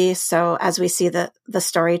diversity. So as we see the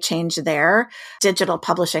story change there, digital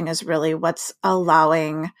publishing is really what's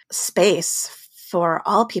allowing space for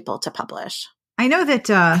all people to publish. I know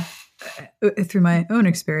that through my own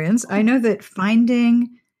experience, I know that finding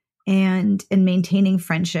and maintaining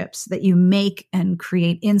friendships that you make and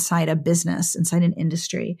create inside a business, inside an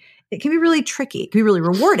industry, it can be really tricky. It can be really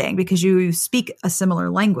rewarding because you speak a similar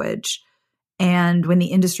language. And when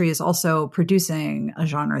the industry is also producing a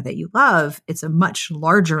genre that you love, it's a much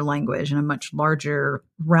larger language and a much larger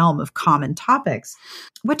realm of common topics.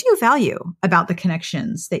 What do you value about the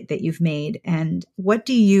connections that you've made? And what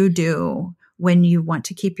do you do when you want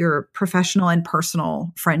to keep your professional and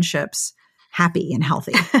personal friendships happy and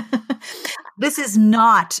healthy? This is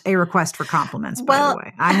not a request for compliments, by the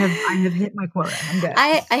way. I have hit my quota. I'm good.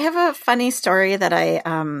 I have a funny story that I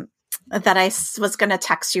was going to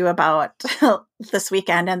text you about this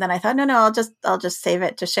weekend. And then I thought, no, I'll just save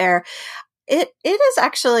it to share. It is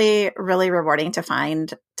actually really rewarding to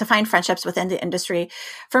find friendships within the industry.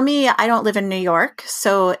 For me, I don't live in New York,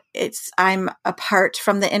 so I'm apart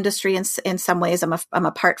from the industry in some ways. I'm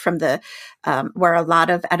apart from the where a lot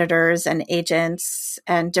of editors and agents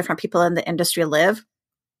and different people in the industry live.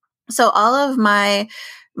 So all of my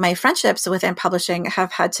friendships within publishing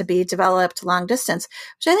have had to be developed long distance,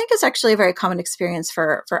 which I think is actually a very common experience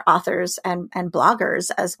for authors and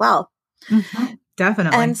bloggers as well. Mm-hmm.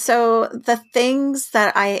 Definitely. And so the things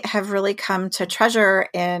that I have really come to treasure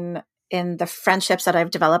in the friendships that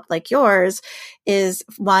I've developed, like yours, is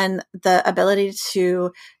one, the ability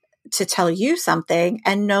to tell you something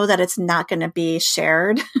and know that it's not going to be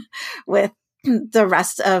shared with the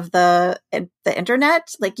rest of the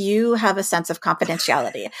internet. Like, you have a sense of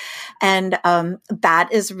confidentiality. And that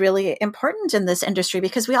is really important in this industry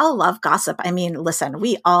because we all love gossip. I mean, listen,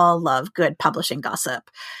 we all love good publishing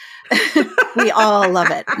gossip. We all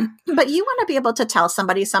love it. But you want to be able to tell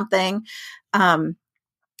somebody something,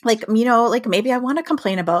 like maybe I want to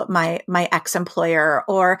complain about my ex-employer,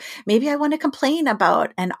 or maybe I want to complain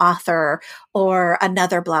about an author or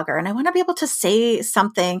another blogger. And I want to be able to say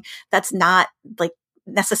something that's not like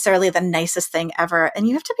necessarily the nicest thing ever. And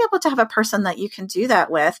you have to be able to have a person that you can do that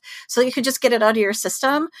with, so you can just get it out of your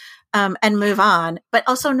system. and move on, but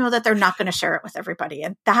also know that they're not going to share it with everybody.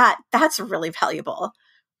 And that's really valuable.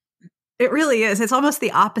 It really is. It's almost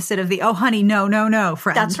the opposite of the, oh, honey, no, no, no,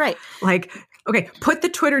 friend. That's right. Like, okay, put the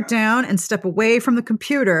Twitter down and step away from the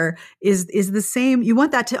computer is the same. You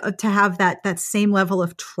want that to have that same level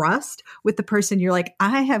of trust with the person. You're like,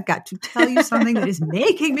 I have got to tell you something that is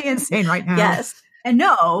making me insane right now. Yes. And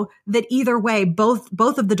know that either way, both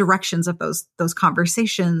of the directions of those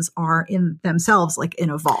conversations are in themselves like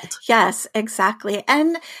in a vault. Yes, exactly.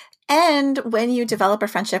 And when you develop a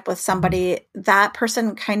friendship with somebody, that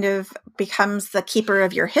person kind of becomes the keeper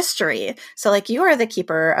of your history. So like you are the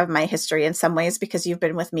keeper of my history in some ways because you've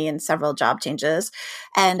been with me in several job changes.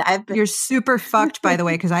 And You're super fucked, by the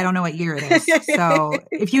way, because I don't know what year it is. So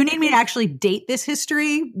if you need me to actually date this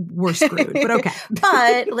history, we're screwed. But okay.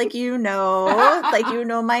 But like you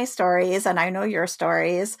know my stories and I know your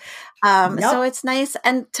stories. So it's nice.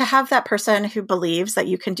 And to have that person who believes that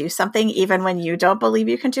you can do something even when you don't believe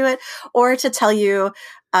you can do it, or to tell you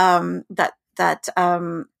that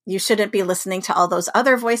you shouldn't be listening to all those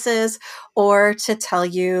other voices, or to tell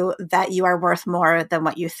you that you are worth more than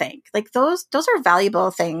what you think. Like those are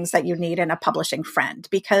valuable things that you need in a publishing friend,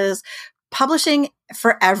 because publishing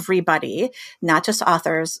for everybody, not just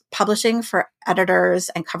authors, publishing for editors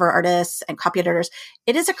and cover artists and copy editors,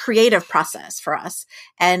 it is a creative process for us.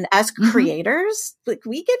 And as creators, like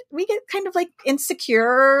we get kind of like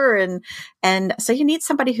insecure, and so you need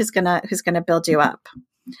somebody who's gonna build you up.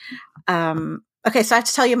 Okay, so I have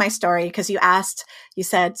to tell you my story because you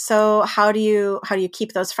said, so how do you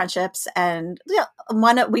keep those friendships? And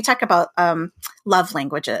we talk about love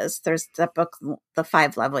languages. There's the book, The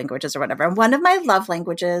 5 Love Languages or whatever. And one of my love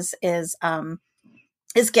languages is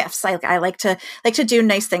gifts. I like to do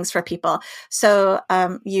nice things for people. So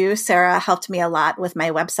you, Sarah, helped me a lot with my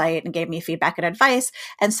website and gave me feedback and advice.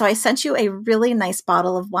 And so I sent you a really nice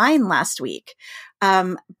bottle of wine last week.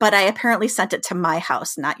 But I apparently sent it to my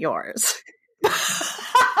house, not yours.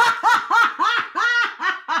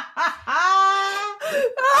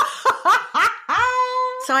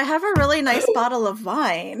 So I have a really nice bottle of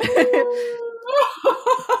wine.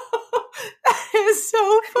 That is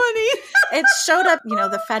so funny. It showed up,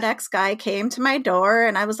 the FedEx guy came to my door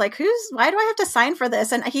and I was like, why do I have to sign for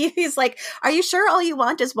this? And he's like, are you sure all you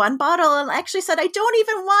want is one bottle? And I actually said, I don't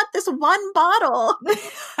even want this one bottle. He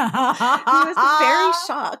was very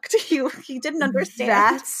shocked. He didn't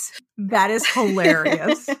understand. That is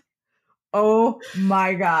hilarious. Oh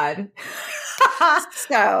my God.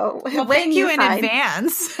 So thank you in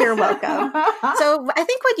advance. You're welcome. So I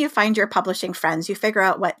think when you find your publishing friends, you figure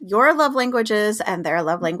out what your love language is and their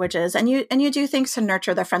love languages, and you do things to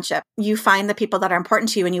nurture the friendship. You find the people that are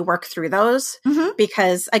important to you and you work through those,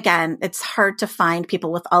 because again, it's hard to find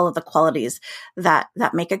people with all of the qualities that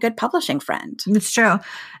make a good publishing friend. It's true.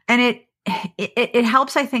 And it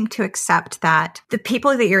helps, I think, to accept that the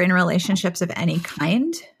people that you're in relationships of any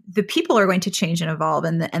kind, the people are going to change and evolve,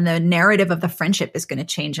 and the narrative of the friendship is going to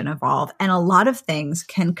change and evolve. And a lot of things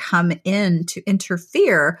can come in to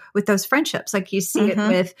interfere with those friendships. Like you see it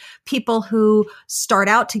with people who start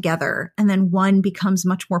out together and then one becomes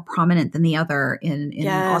much more prominent than the other in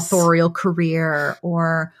an authorial career,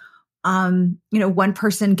 or one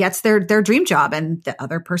person gets their dream job and the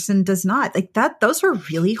other person does not. Like that, those are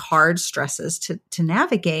really hard stresses to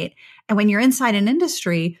navigate. And when you're inside an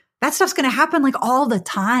industry, that stuff's going to happen like all the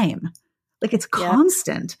time. Like it's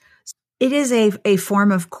constant. It is a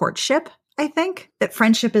form of courtship, I think, that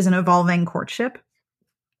friendship is an evolving courtship.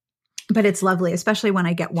 But it's lovely, especially when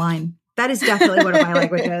I get wine. That is definitely one of my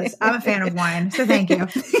languages. I'm a fan of wine. So thank you.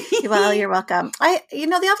 Well, you're welcome.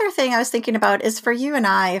 The other thing I was thinking about is for you and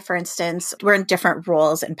I, for instance, we're in different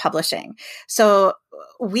roles in publishing. So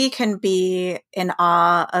we can be in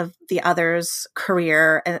awe of the other's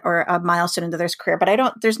career or a milestone in the other's career,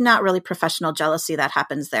 but there's not really professional jealousy that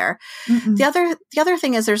happens there. Mm-mm. The other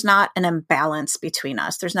thing is there's not an imbalance between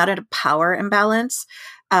us. There's not a power imbalance.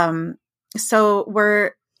 So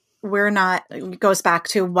we're not, it goes back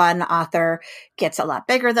to one author gets a lot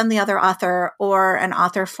bigger than the other author, or an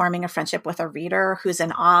author forming a friendship with a reader who's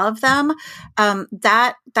in awe of them.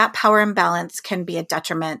 That power imbalance can be a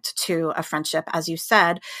detriment to a friendship, as you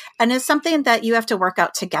said, and is something that you have to work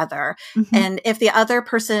out together. Mm-hmm. And if the other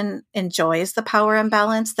person enjoys the power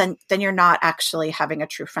imbalance, then you're not actually having a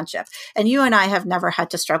true friendship. And you and I have never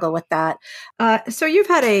had to struggle with that. So you've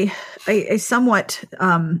had a somewhat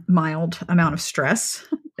mild amount of stress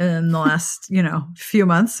in the last, few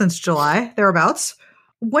months since July, thereabouts.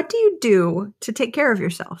 What do you do to take care of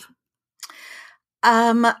yourself?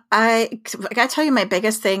 I gotta tell you, my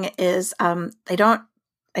biggest thing is, I don't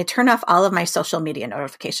I turn off all of my social media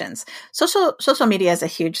notifications. Social media is a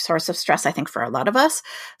huge source of stress, I think, for a lot of us.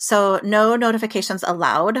 So no notifications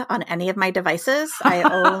allowed on any of my devices.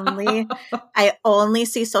 I only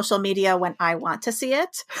see social media when I want to see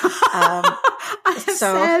it. I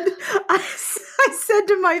said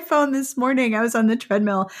to my phone this morning, I was on the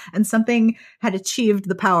treadmill and something had achieved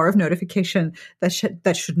the power of notification that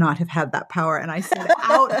should not have had that power. And I said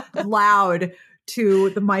out loud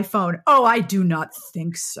to my phone, "Oh, I do not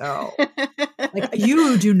think so. Like,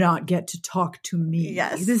 you do not get to talk to me.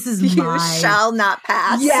 Yes, this is you shall not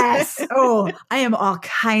pass." Yes. Oh, I am all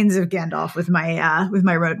kinds of Gandalf with my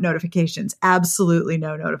notifications. Absolutely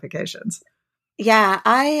no notifications. Yeah,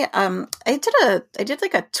 I did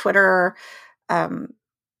like a Twitter.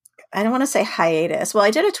 I don't want to say hiatus. Well,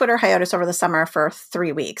 I did a Twitter hiatus over the summer for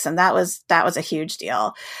 3 weeks, and that was a huge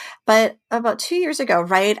deal. But about 2 years ago,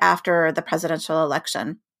 right after the presidential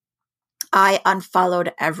election, I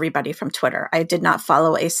unfollowed everybody from Twitter. I did not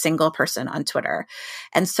follow a single person on Twitter.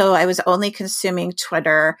 And so I was only consuming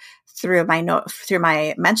Twitter through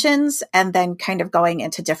my mentions and then kind of going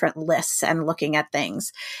into different lists and looking at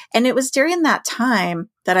things. And it was during that time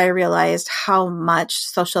that I realized how much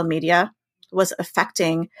social media was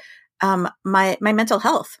affecting my mental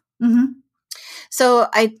health. Mm-hmm. So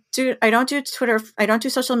I don't do Twitter. I don't do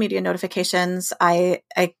social media notifications. I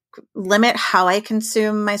limit how I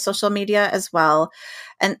consume my social media as well.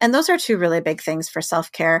 And those are two really big things for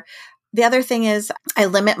self-care. The other thing is I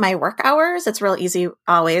limit my work hours. It's real easy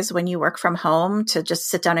always when you work from home to just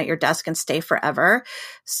sit down at your desk and stay forever.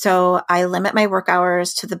 So I limit my work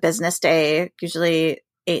hours to the business day, usually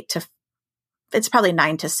it's probably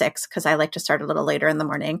 9 to 6 because I like to start a little later in the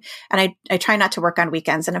morning. And I try not to work on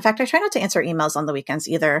weekends. And in fact, I try not to answer emails on the weekends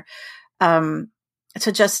either,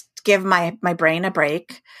 to just give my brain a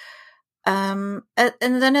break. And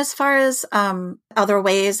then as far as other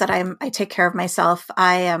ways that I take care of myself,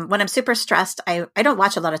 when I'm super stressed, I don't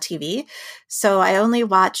watch a lot of TV. So I only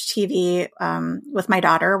watch TV with my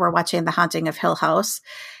daughter. We're watching The Haunting of Hill House.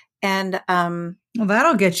 And well,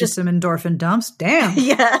 that'll get you some endorphin dumps. Damn.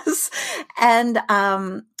 Yes. And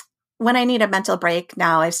when I need a mental break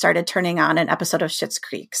now, I've started turning on an episode of Schitt's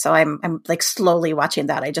Creek. So I'm like slowly watching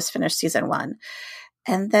that. I just finished season 1.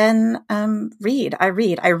 And then read. I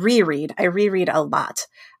reread a lot.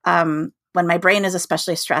 When my brain is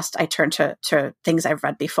especially stressed, I turn to things I've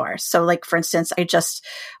read before. So like, for instance, I just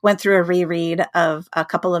went through a reread of a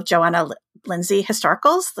couple of Joanna Lindsay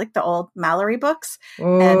historicals, like the old Mallory books.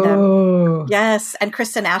 Oh. And yes, and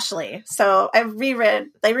Kristen Ashley. So I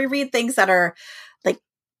reread things that are like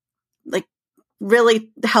really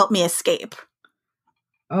help me escape.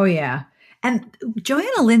 Oh, yeah. And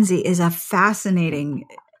Joanna Lindsay is a fascinating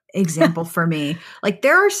example for me. Like,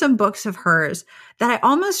 there are some books of hers that I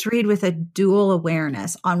almost read with a dual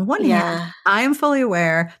awareness. On one hand, I am fully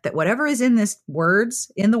aware that whatever is in those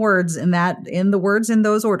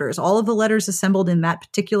orders, all of the letters assembled in that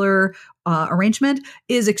particular arrangement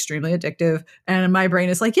is extremely addictive. And my brain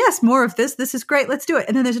is like, yes, more of this. This is great. Let's do it.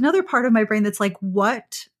 And then there's another part of my brain that's like,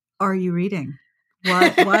 what are you reading?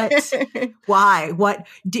 What, why, why,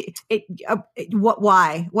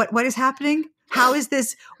 what is happening? How is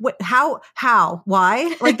this? How,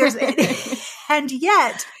 why? Like there's, and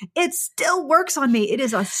yet it still works on me. It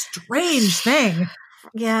is a strange thing.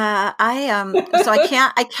 Yeah, so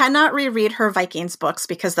I cannot reread her Vikings books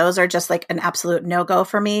because those are just like an absolute no-go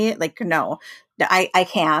for me. Like, no, I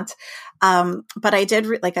can't. But I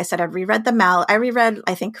did, like I said, I reread,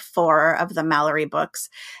 I think 4 of the Mallory books.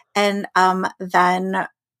 And, then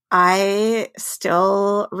I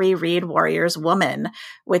still reread Warrior's Woman,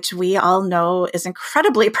 which we all know is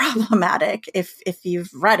incredibly problematic. If you've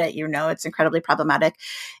read it, you know it's incredibly problematic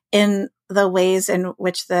in the ways in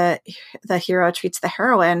which the hero treats the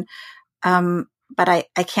heroine. But I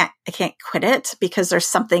can't quit it because there's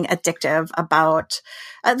something addictive about,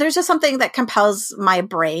 there's just something that compels my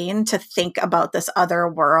brain to think about this other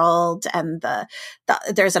world, and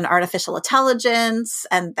there's an artificial intelligence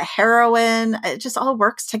and the heroine. It just all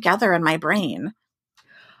works together in my brain.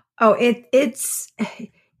 Oh, it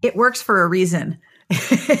works for a reason.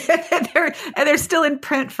 They're still in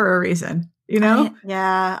print for a reason, you know?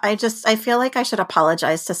 I feel like I should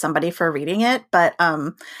apologize to somebody for reading it, but,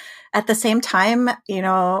 at the same time, you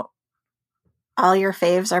know, all your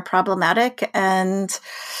faves are problematic, and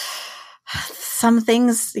some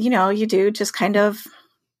things, you know, you do just kind of,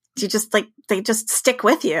 they just stick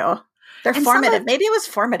with you. They're formative. Maybe it was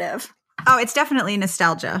formative. Oh, it's definitely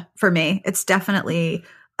nostalgia for me. It's definitely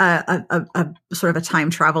a sort of a time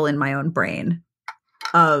travel in my own brain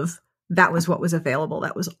of that was what was available.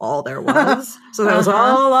 That was all there was. So that was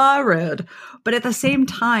all I read. But at the same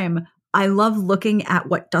time, I love looking at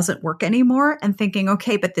what doesn't work anymore and thinking,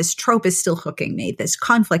 okay, but this trope is still hooking me. This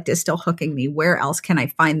conflict is still hooking me. Where else can I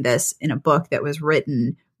find this in a book that was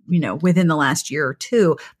written, within the last year or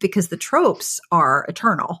two? Because the tropes are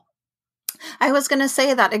eternal. I was going to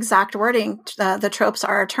say that exact wording. The tropes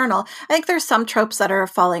are eternal. I think there's some tropes that are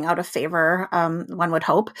falling out of favor. One would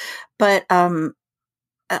hope, but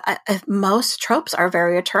most tropes are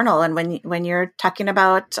very eternal. And when you're talking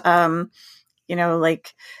about,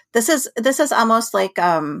 like this is almost like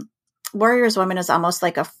Warrior's Woman is almost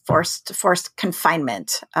like a forced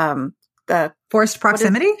confinement. Forced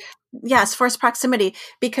proximity. Yes, forced proximity,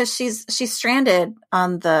 because she's stranded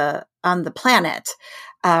on the planet.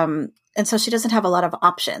 And so she doesn't have a lot of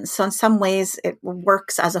options. So in some ways it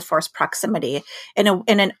works as a forced proximity in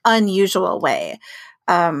an unusual way.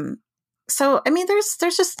 So, I mean, there's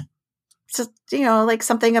just, like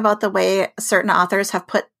something about the way certain authors have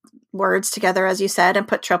put words together, as you said, and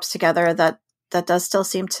put tropes together that does still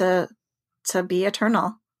seem to be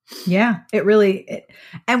eternal. Yeah, it really,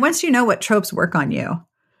 and once you know what tropes work on you,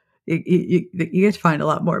 you get to find a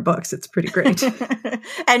lot more books. It's pretty great.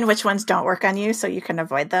 And which ones don't work on you so you can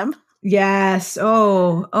avoid them. Yes.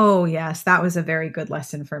 Oh, yes. That was a very good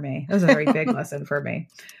lesson for me. That was a very big lesson for me.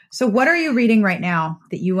 So what are you reading right now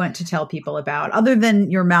that you want to tell people about, other than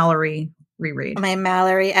your Mallory reread? My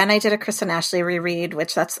Mallory, and I did a Kristen Ashley reread,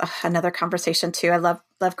 which that's another conversation too. I love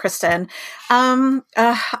Kristen. I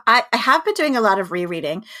have been doing a lot of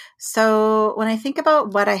rereading. So when I think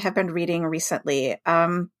about what I have been reading recently,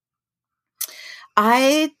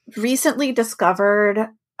 I recently discovered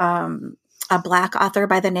a Black author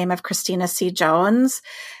by the name of Christina C. Jones,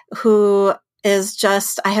 who is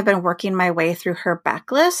just, I have been working my way through her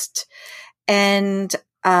backlist, and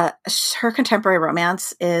her contemporary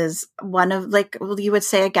romance is one of, like, you would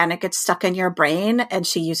say, again, it gets stuck in your brain, and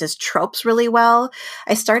she uses tropes really well.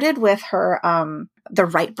 I started with her, the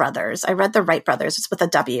Wright brothers. I read the Wright brothers. It's with a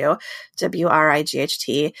W,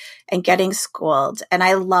 W-R-I-G-H-T, and Getting Schooled. And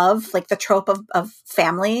I love, like, the trope of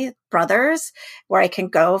family brothers, where I can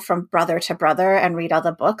go from brother to brother and read all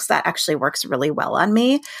the books. That actually works really well on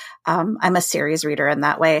me. I'm a series reader in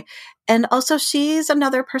that way. And also, she's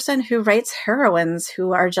another person who writes heroines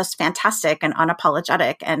who are just fantastic and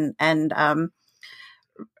unapologetic and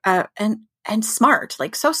smart,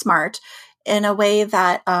 like so smart, in a way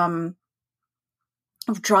that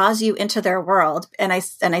draws you into their world. And I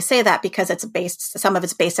say that because some of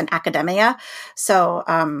it's based in academia,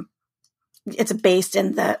 so it's based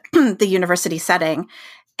in the the university setting,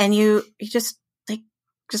 and you just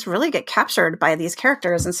really get captured by these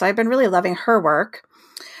characters. And so I've been really loving her work.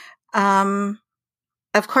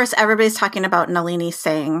 Of course, everybody's talking about Nalini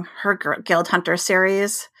Singh, her Guild Hunter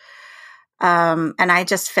series. And I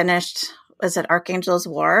just finished, was it Archangel's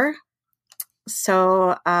War?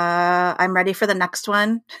 So I'm ready for the next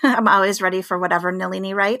one. I'm always ready for whatever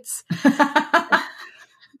Nalini writes.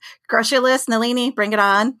 Grocery list, Nalini, bring it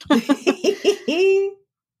on.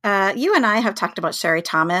 You and I have talked about Sherry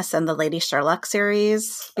Thomas and the Lady Sherlock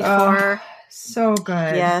series before. So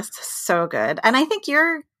good. Yes, so good. And I think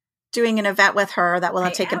you're doing an event with her that will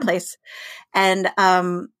have taken place. And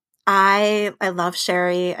I love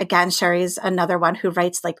Sherry. Again, Sherry's another one who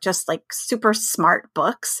writes just super smart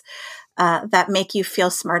books that make you feel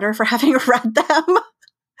smarter for having read them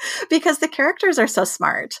because the characters are so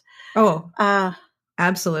smart. Oh,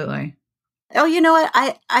 absolutely. Oh, you know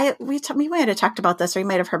what? We might have talked about this, or you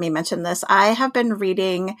might have heard me mention this. I have been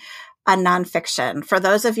reading a nonfiction. For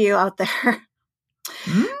those of you out there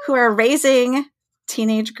who are raising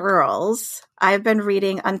teenage girls, I've been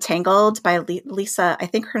reading Untangled by Lisa. I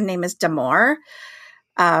think her name is Damore,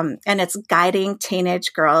 and it's guiding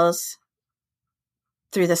teenage girls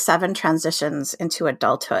through the 7 transitions into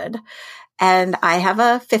adulthood. And I have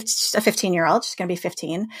a 15-year-old. She's going to be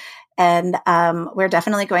 15. And we're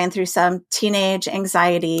definitely going through some teenage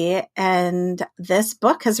anxiety. And this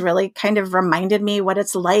book has really kind of reminded me what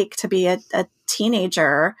it's like to be a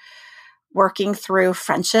teenager working through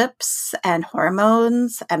friendships and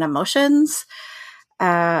hormones and emotions.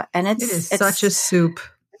 And it's such a soup.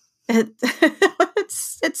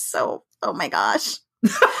 It's so, oh my gosh.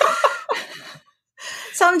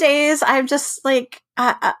 Some days I'm just like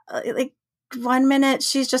 1 minute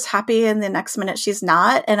she's just happy and the next minute she's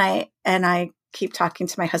not. And I keep talking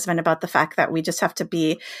to my husband about the fact that we just have to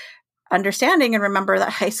be understanding and remember that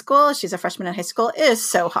high school, she's a freshman in high school, is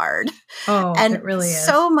so hard. Oh, and it really is.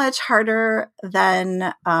 So much harder than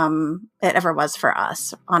it ever was for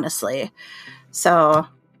us, honestly. So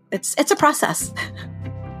it's a process.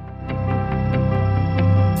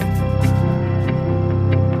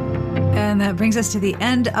 And that brings us to the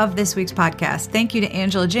end of this week's podcast. Thank you to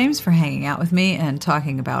Angela James for hanging out with me and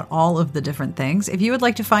talking about all of the different things. If you would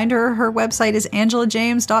like to find her, her website is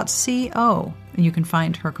angelajames.co. And you can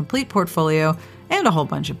find her complete portfolio and a whole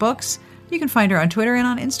bunch of books. You can find her on Twitter and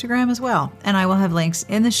on Instagram as well. And I will have links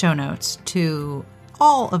in the show notes to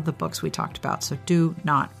all of the books we talked about, so do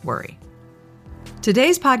not worry.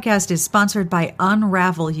 Today's podcast is sponsored by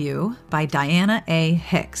Unravel You by Diana A.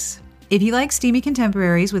 Hicks. If you like steamy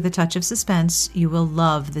contemporaries with a touch of suspense, you will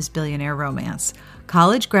love this billionaire romance.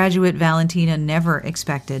 College graduate Valentina never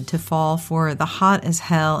expected to fall for the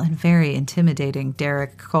hot-as-hell and very intimidating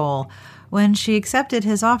Derek Cole when she accepted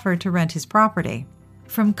his offer to rent his property.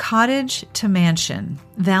 From cottage to mansion,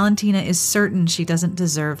 Valentina is certain she doesn't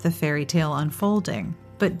deserve the fairy tale unfolding.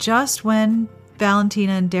 But just when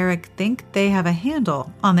Valentina and Derek think they have a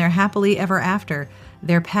handle on their happily ever after,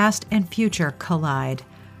 their past and future collide.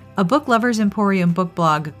 A Book Lovers Emporium book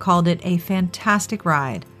blog called it a fantastic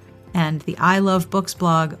ride, and the I Love Books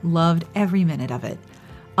blog loved every minute of it.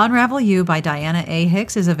 Unravel You by Diana A.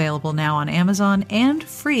 Hicks is available now on Amazon and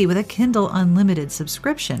free with a Kindle Unlimited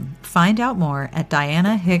subscription. Find out more at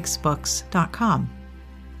dianahicksbooks.com.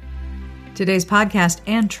 Today's podcast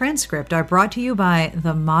and transcript are brought to you by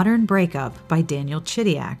The Modern Breakup by Daniel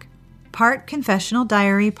Chidiak. Part confessional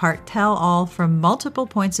diary, part tell-all from multiple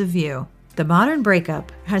points of view. The Modern Breakup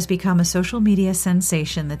has become a social media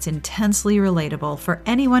sensation that's intensely relatable for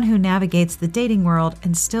anyone who navigates the dating world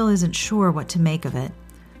and still isn't sure what to make of it.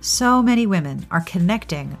 So many women are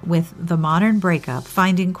connecting with The Modern Breakup,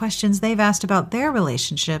 finding questions they've asked about their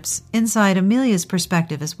relationships inside Amelia's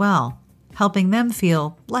perspective as well, helping them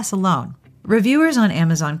feel less alone. Reviewers on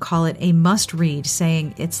Amazon call it a must-read,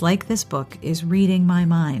 saying, "It's like this book is reading my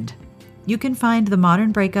mind." You can find The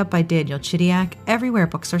Modern Breakup by Daniel Chidiak everywhere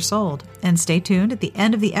books are sold. And stay tuned, at the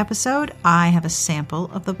end of the episode, I have a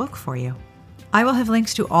sample of the book for you. I will have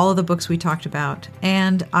links to all of the books we talked about,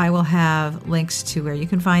 and I will have links to where you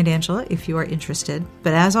can find Angela if you are interested.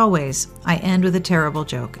 But as always, I end with a terrible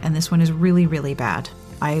joke, and this one is really, really bad.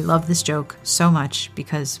 I love this joke so much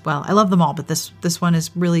because, well, I love them all, but this one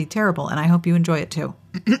is really terrible, and I hope you enjoy it too.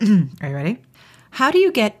 Are you ready? How do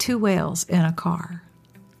you get two whales in a car?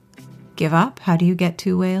 Give up? How do you get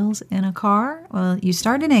two whales in a car? Well, you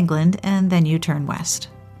start in England and then you turn west.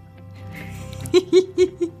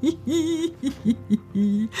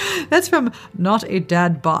 That's from Not a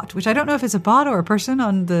Dad Bot, which I don't know if it's a bot or a person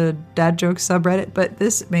on the dad jokes subreddit, but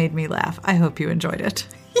this made me laugh. I hope you enjoyed it.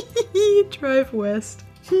 Drive west.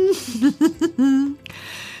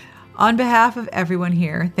 On behalf of everyone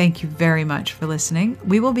here, thank you very much for listening.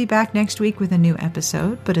 We will be back next week with a new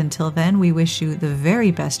episode, but until then, we wish you the very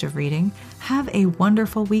best of reading. Have a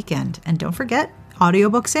wonderful weekend, and don't forget,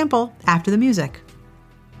 audiobook sample after the music.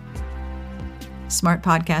 Smart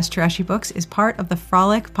Podcast Trashy Books is part of the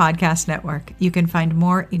Frolic Podcast Network. You can find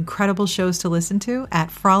more incredible shows to listen to at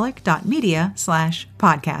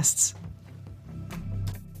frolic.media/podcasts.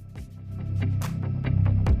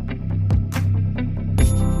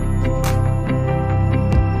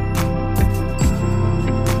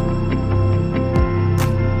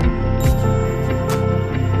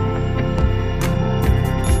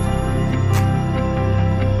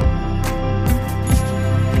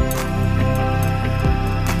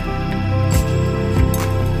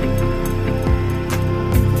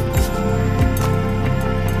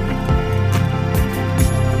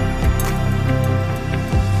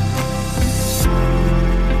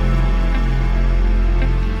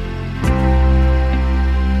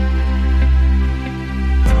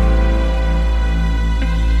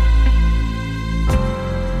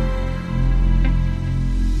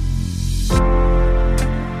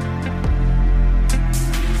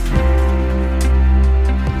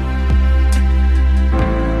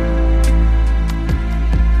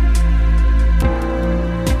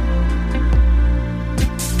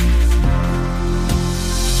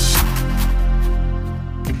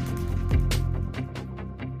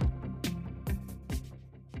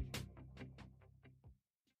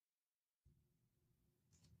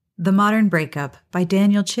 The Modern Breakup by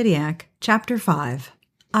Daniel Chidiak, Chapter 5,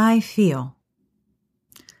 I Feel.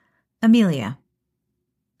 Amelia.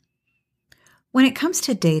 When it comes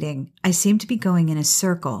to dating, I seem to be going in a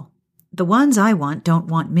circle. The ones I want don't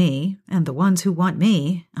want me, and the ones who want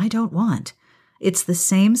me, I don't want. It's the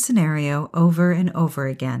same scenario over and over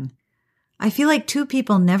again. I feel like two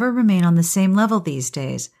people never remain on the same level these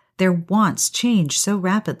days. Their wants change so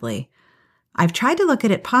rapidly. I've tried to look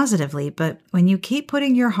at it positively, but when you keep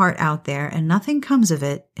putting your heart out there and nothing comes of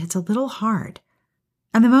it, it's a little hard.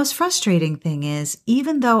 And the most frustrating thing is,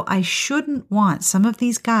 even though I shouldn't want some of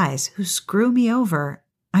these guys who screw me over,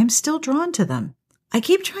 I'm still drawn to them. I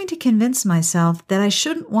keep trying to convince myself that I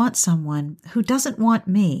shouldn't want someone who doesn't want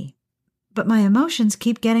me, but my emotions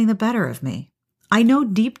keep getting the better of me. I know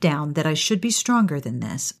deep down that I should be stronger than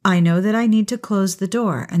this. I know that I need to close the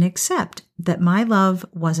door and accept that my love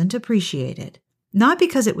wasn't appreciated. Not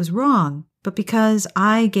because it was wrong, but because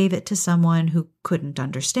I gave it to someone who couldn't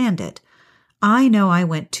understand it. I know I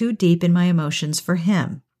went too deep in my emotions for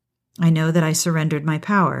him. I know that I surrendered my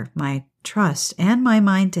power, my trust, and my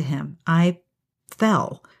mind to him. I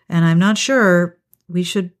fell, and I'm not sure we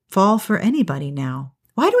should fall for anybody now.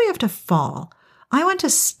 Why do we have to fall? I want to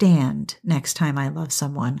stand next time I love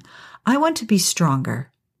someone. I want to be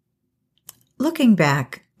stronger. Looking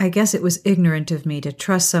back, I guess it was ignorant of me to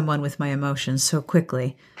trust someone with my emotions so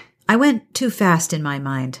quickly. I went too fast in my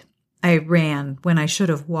mind. I ran when I should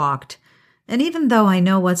have walked. And even though I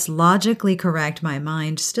know what's logically correct, my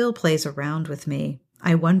mind still plays around with me.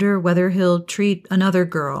 I wonder whether he'll treat another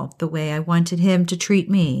girl the way I wanted him to treat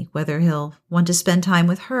me, whether he'll want to spend time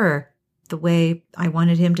with her the way I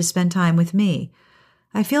wanted him to spend time with me.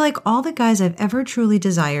 I feel like all the guys I've ever truly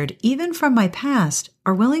desired, even from my past,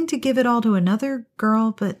 are willing to give it all to another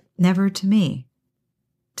girl, but never to me.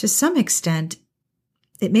 To some extent,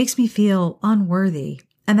 it makes me feel unworthy,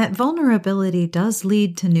 and that vulnerability does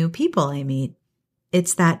lead to new people I meet.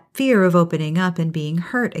 It's that fear of opening up and being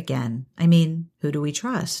hurt again. I mean, who do we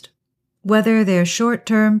trust? Whether they're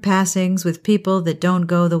short-term passings with people that don't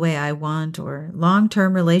go the way I want or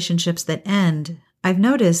long-term relationships that end, I've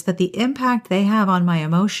noticed that the impact they have on my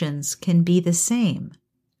emotions can be the same.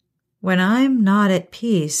 When I'm not at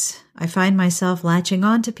peace, I find myself latching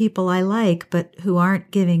on to people I like but who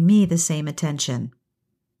aren't giving me the same attention.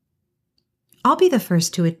 I'll be the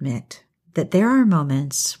first to admit that there are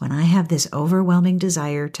moments when I have this overwhelming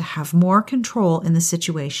desire to have more control in the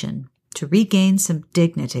situation, to regain some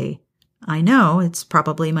dignity. I know it's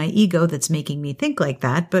probably my ego that's making me think like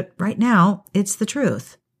that, but right now, it's the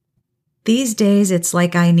truth. These days, it's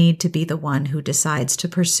like I need to be the one who decides to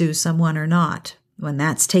pursue someone or not. When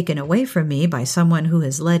that's taken away from me by someone who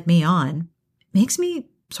has led me on, it makes me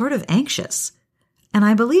sort of anxious. And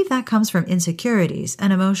I believe that comes from insecurities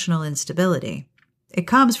and emotional instability. It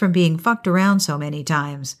comes from being fucked around so many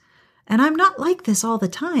times. And I'm not like this all the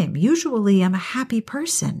time. Usually I'm a happy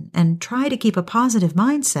person and try to keep a positive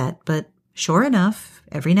mindset, but sure enough,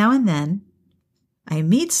 every now and then, I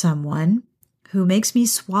meet someone who makes me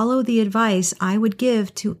swallow the advice I would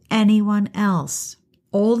give to anyone else.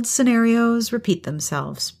 Old scenarios repeat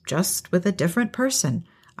themselves, just with a different person.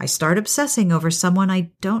 I start obsessing over someone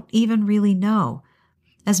I don't even really know.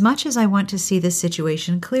 As much as I want to see this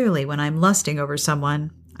situation clearly when I'm lusting over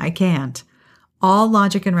someone, I can't. All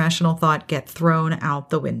logic and rational thought get thrown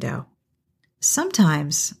out the window.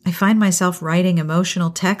 Sometimes I find myself writing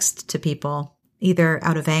emotional text to people, either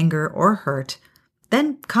out of anger or hurt,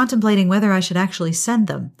 then contemplating whether I should actually send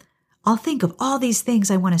them. I'll think of all these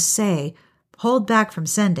things I want to say, hold back from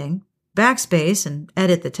sending, backspace and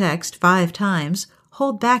edit the text 5 times,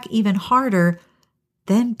 hold back even harder,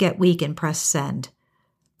 then get weak and press send.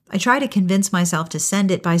 I try to convince myself to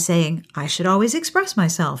send it by saying, I should always express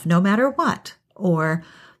myself, no matter what. Or,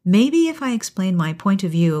 maybe if I explain my point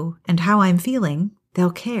of view and how I'm feeling,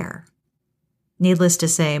 they'll care. Needless to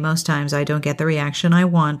say, most times I don't get the reaction I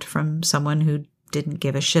want from someone who didn't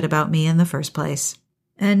give a shit about me in the first place.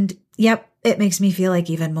 And, yep, it makes me feel like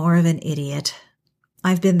even more of an idiot.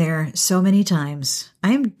 I've been there so many times.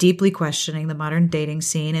 I am deeply questioning the modern dating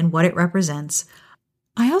scene and what it represents.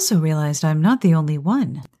 I also realized I'm not the only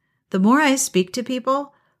one. The more I speak to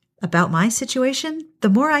people about my situation, the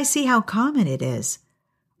more I see how common it is.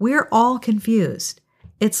 We're all confused.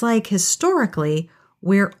 It's like historically,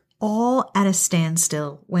 we're all at a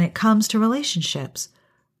standstill when it comes to relationships.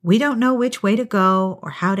 We don't know which way to go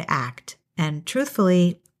or how to act. And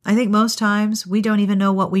truthfully, I think most times we don't even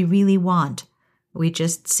know what we really want. We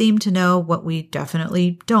just seem to know what we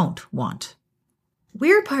definitely don't want.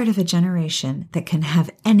 We're part of a generation that can have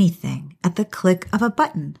anything at the click of a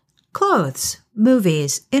button. Clothes,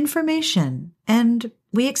 movies, information, and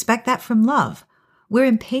we expect that from love. We're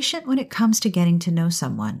impatient when it comes to getting to know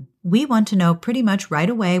someone. We want to know pretty much right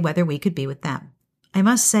away whether we could be with them. I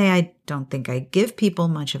must say I don't think I give people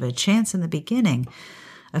much of a chance in the beginning.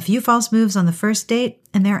 A few false moves on the first date,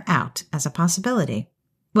 and they're out as a possibility.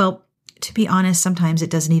 Well, to be honest, sometimes it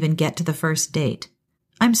doesn't even get to the first date.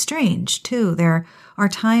 I'm strange, too. There are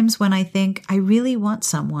times when I think I really want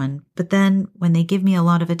someone, but then when they give me a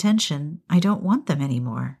lot of attention, I don't want them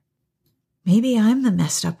anymore. Maybe I'm the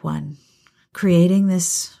messed up one, creating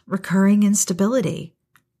this recurring instability.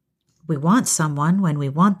 We want someone when we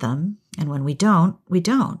want them, and when we don't, we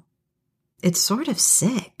don't. It's sort of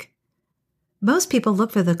sick. Most people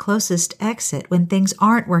look for the closest exit when things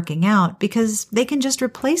aren't working out because they can just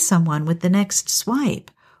replace someone with the next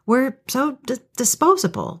swipe. We're so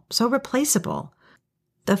disposable, so replaceable.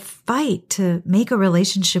 The fight to make a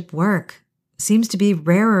relationship work seems to be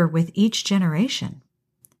rarer with each generation.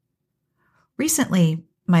 Recently,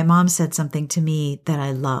 my mom said something to me that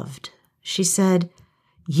I loved. She said,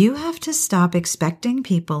 "You have to stop expecting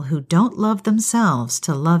people who don't love themselves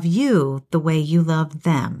to love you the way you love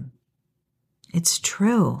them." It's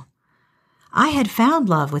true. I had found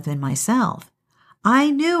love within myself.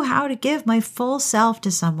 I knew how to give my full self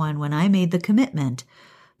to someone when I made the commitment,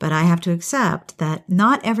 but I have to accept that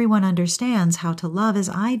not everyone understands how to love as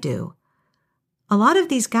I do. A lot of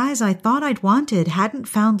these guys I thought I'd wanted hadn't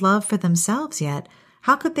found love for themselves yet.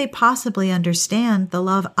 How could they possibly understand the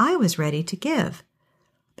love I was ready to give?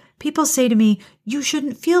 People say to me, "You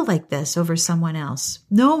shouldn't feel like this over someone else.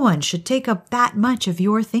 No one should take up that much of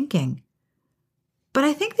your thinking." But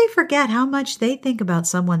I think they forget how much they think about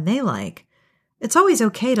someone they like. It's always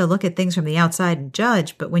okay to look at things from the outside and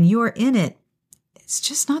judge, but when you're in it, it's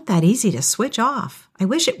just not that easy to switch off. I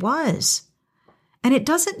wish it was. And it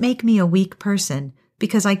doesn't make me a weak person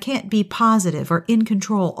because I can't be positive or in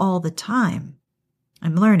control all the time.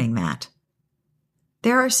 I'm learning that.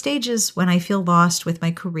 There are stages when I feel lost with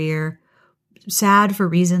my career, sad for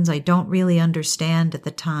reasons I don't really understand at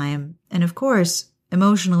the time, and of course,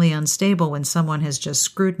 emotionally unstable when someone has just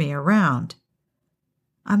screwed me around.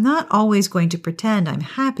 I'm not always going to pretend I'm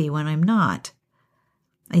happy when I'm not.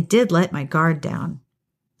 I did let my guard down.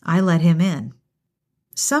 I let him in.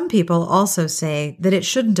 Some people also say that it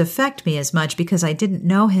shouldn't affect me as much because I didn't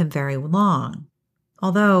know him very long.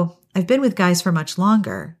 Although I've been with guys for much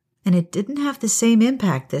longer, and it didn't have the same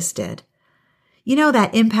impact this did. You know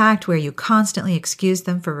that impact where you constantly excuse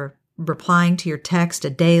them for replying to your text a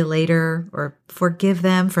day later, or forgive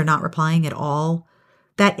them for not replying at all?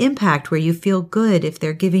 That impact where you feel good if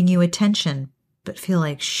they're giving you attention, but feel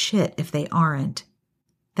like shit if they aren't.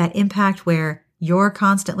 That impact where you're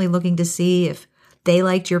constantly looking to see if they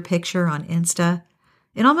liked your picture on Insta.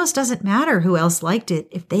 It almost doesn't matter who else liked it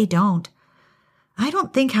if they don't. I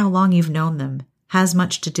don't think how long you've known them has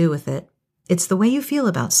much to do with it. It's the way you feel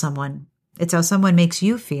about someone. It's how someone makes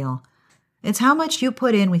you feel. It's how much you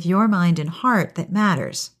put in with your mind and heart that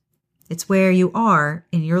matters. It's where you are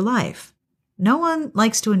in your life. No one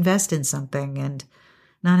likes to invest in something and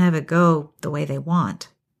not have it go the way they want.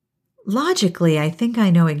 Logically, I think I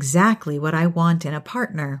know exactly what I want in a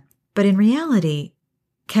partner, but in reality,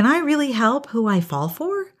 can I really help who I fall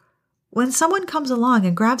for? When someone comes along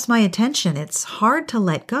and grabs my attention, it's hard to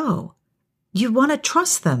let go. You want to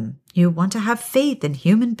trust them. You want to have faith in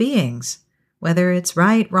human beings. Whether it's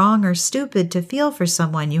right, wrong, or stupid to feel for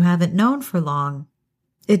someone you haven't known for long.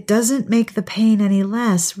 It doesn't make the pain any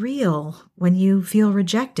less real when you feel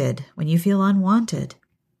rejected, when you feel unwanted.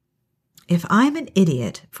 If I'm an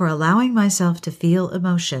idiot for allowing myself to feel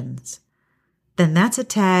emotions, then that's a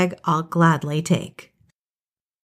tag I'll gladly take.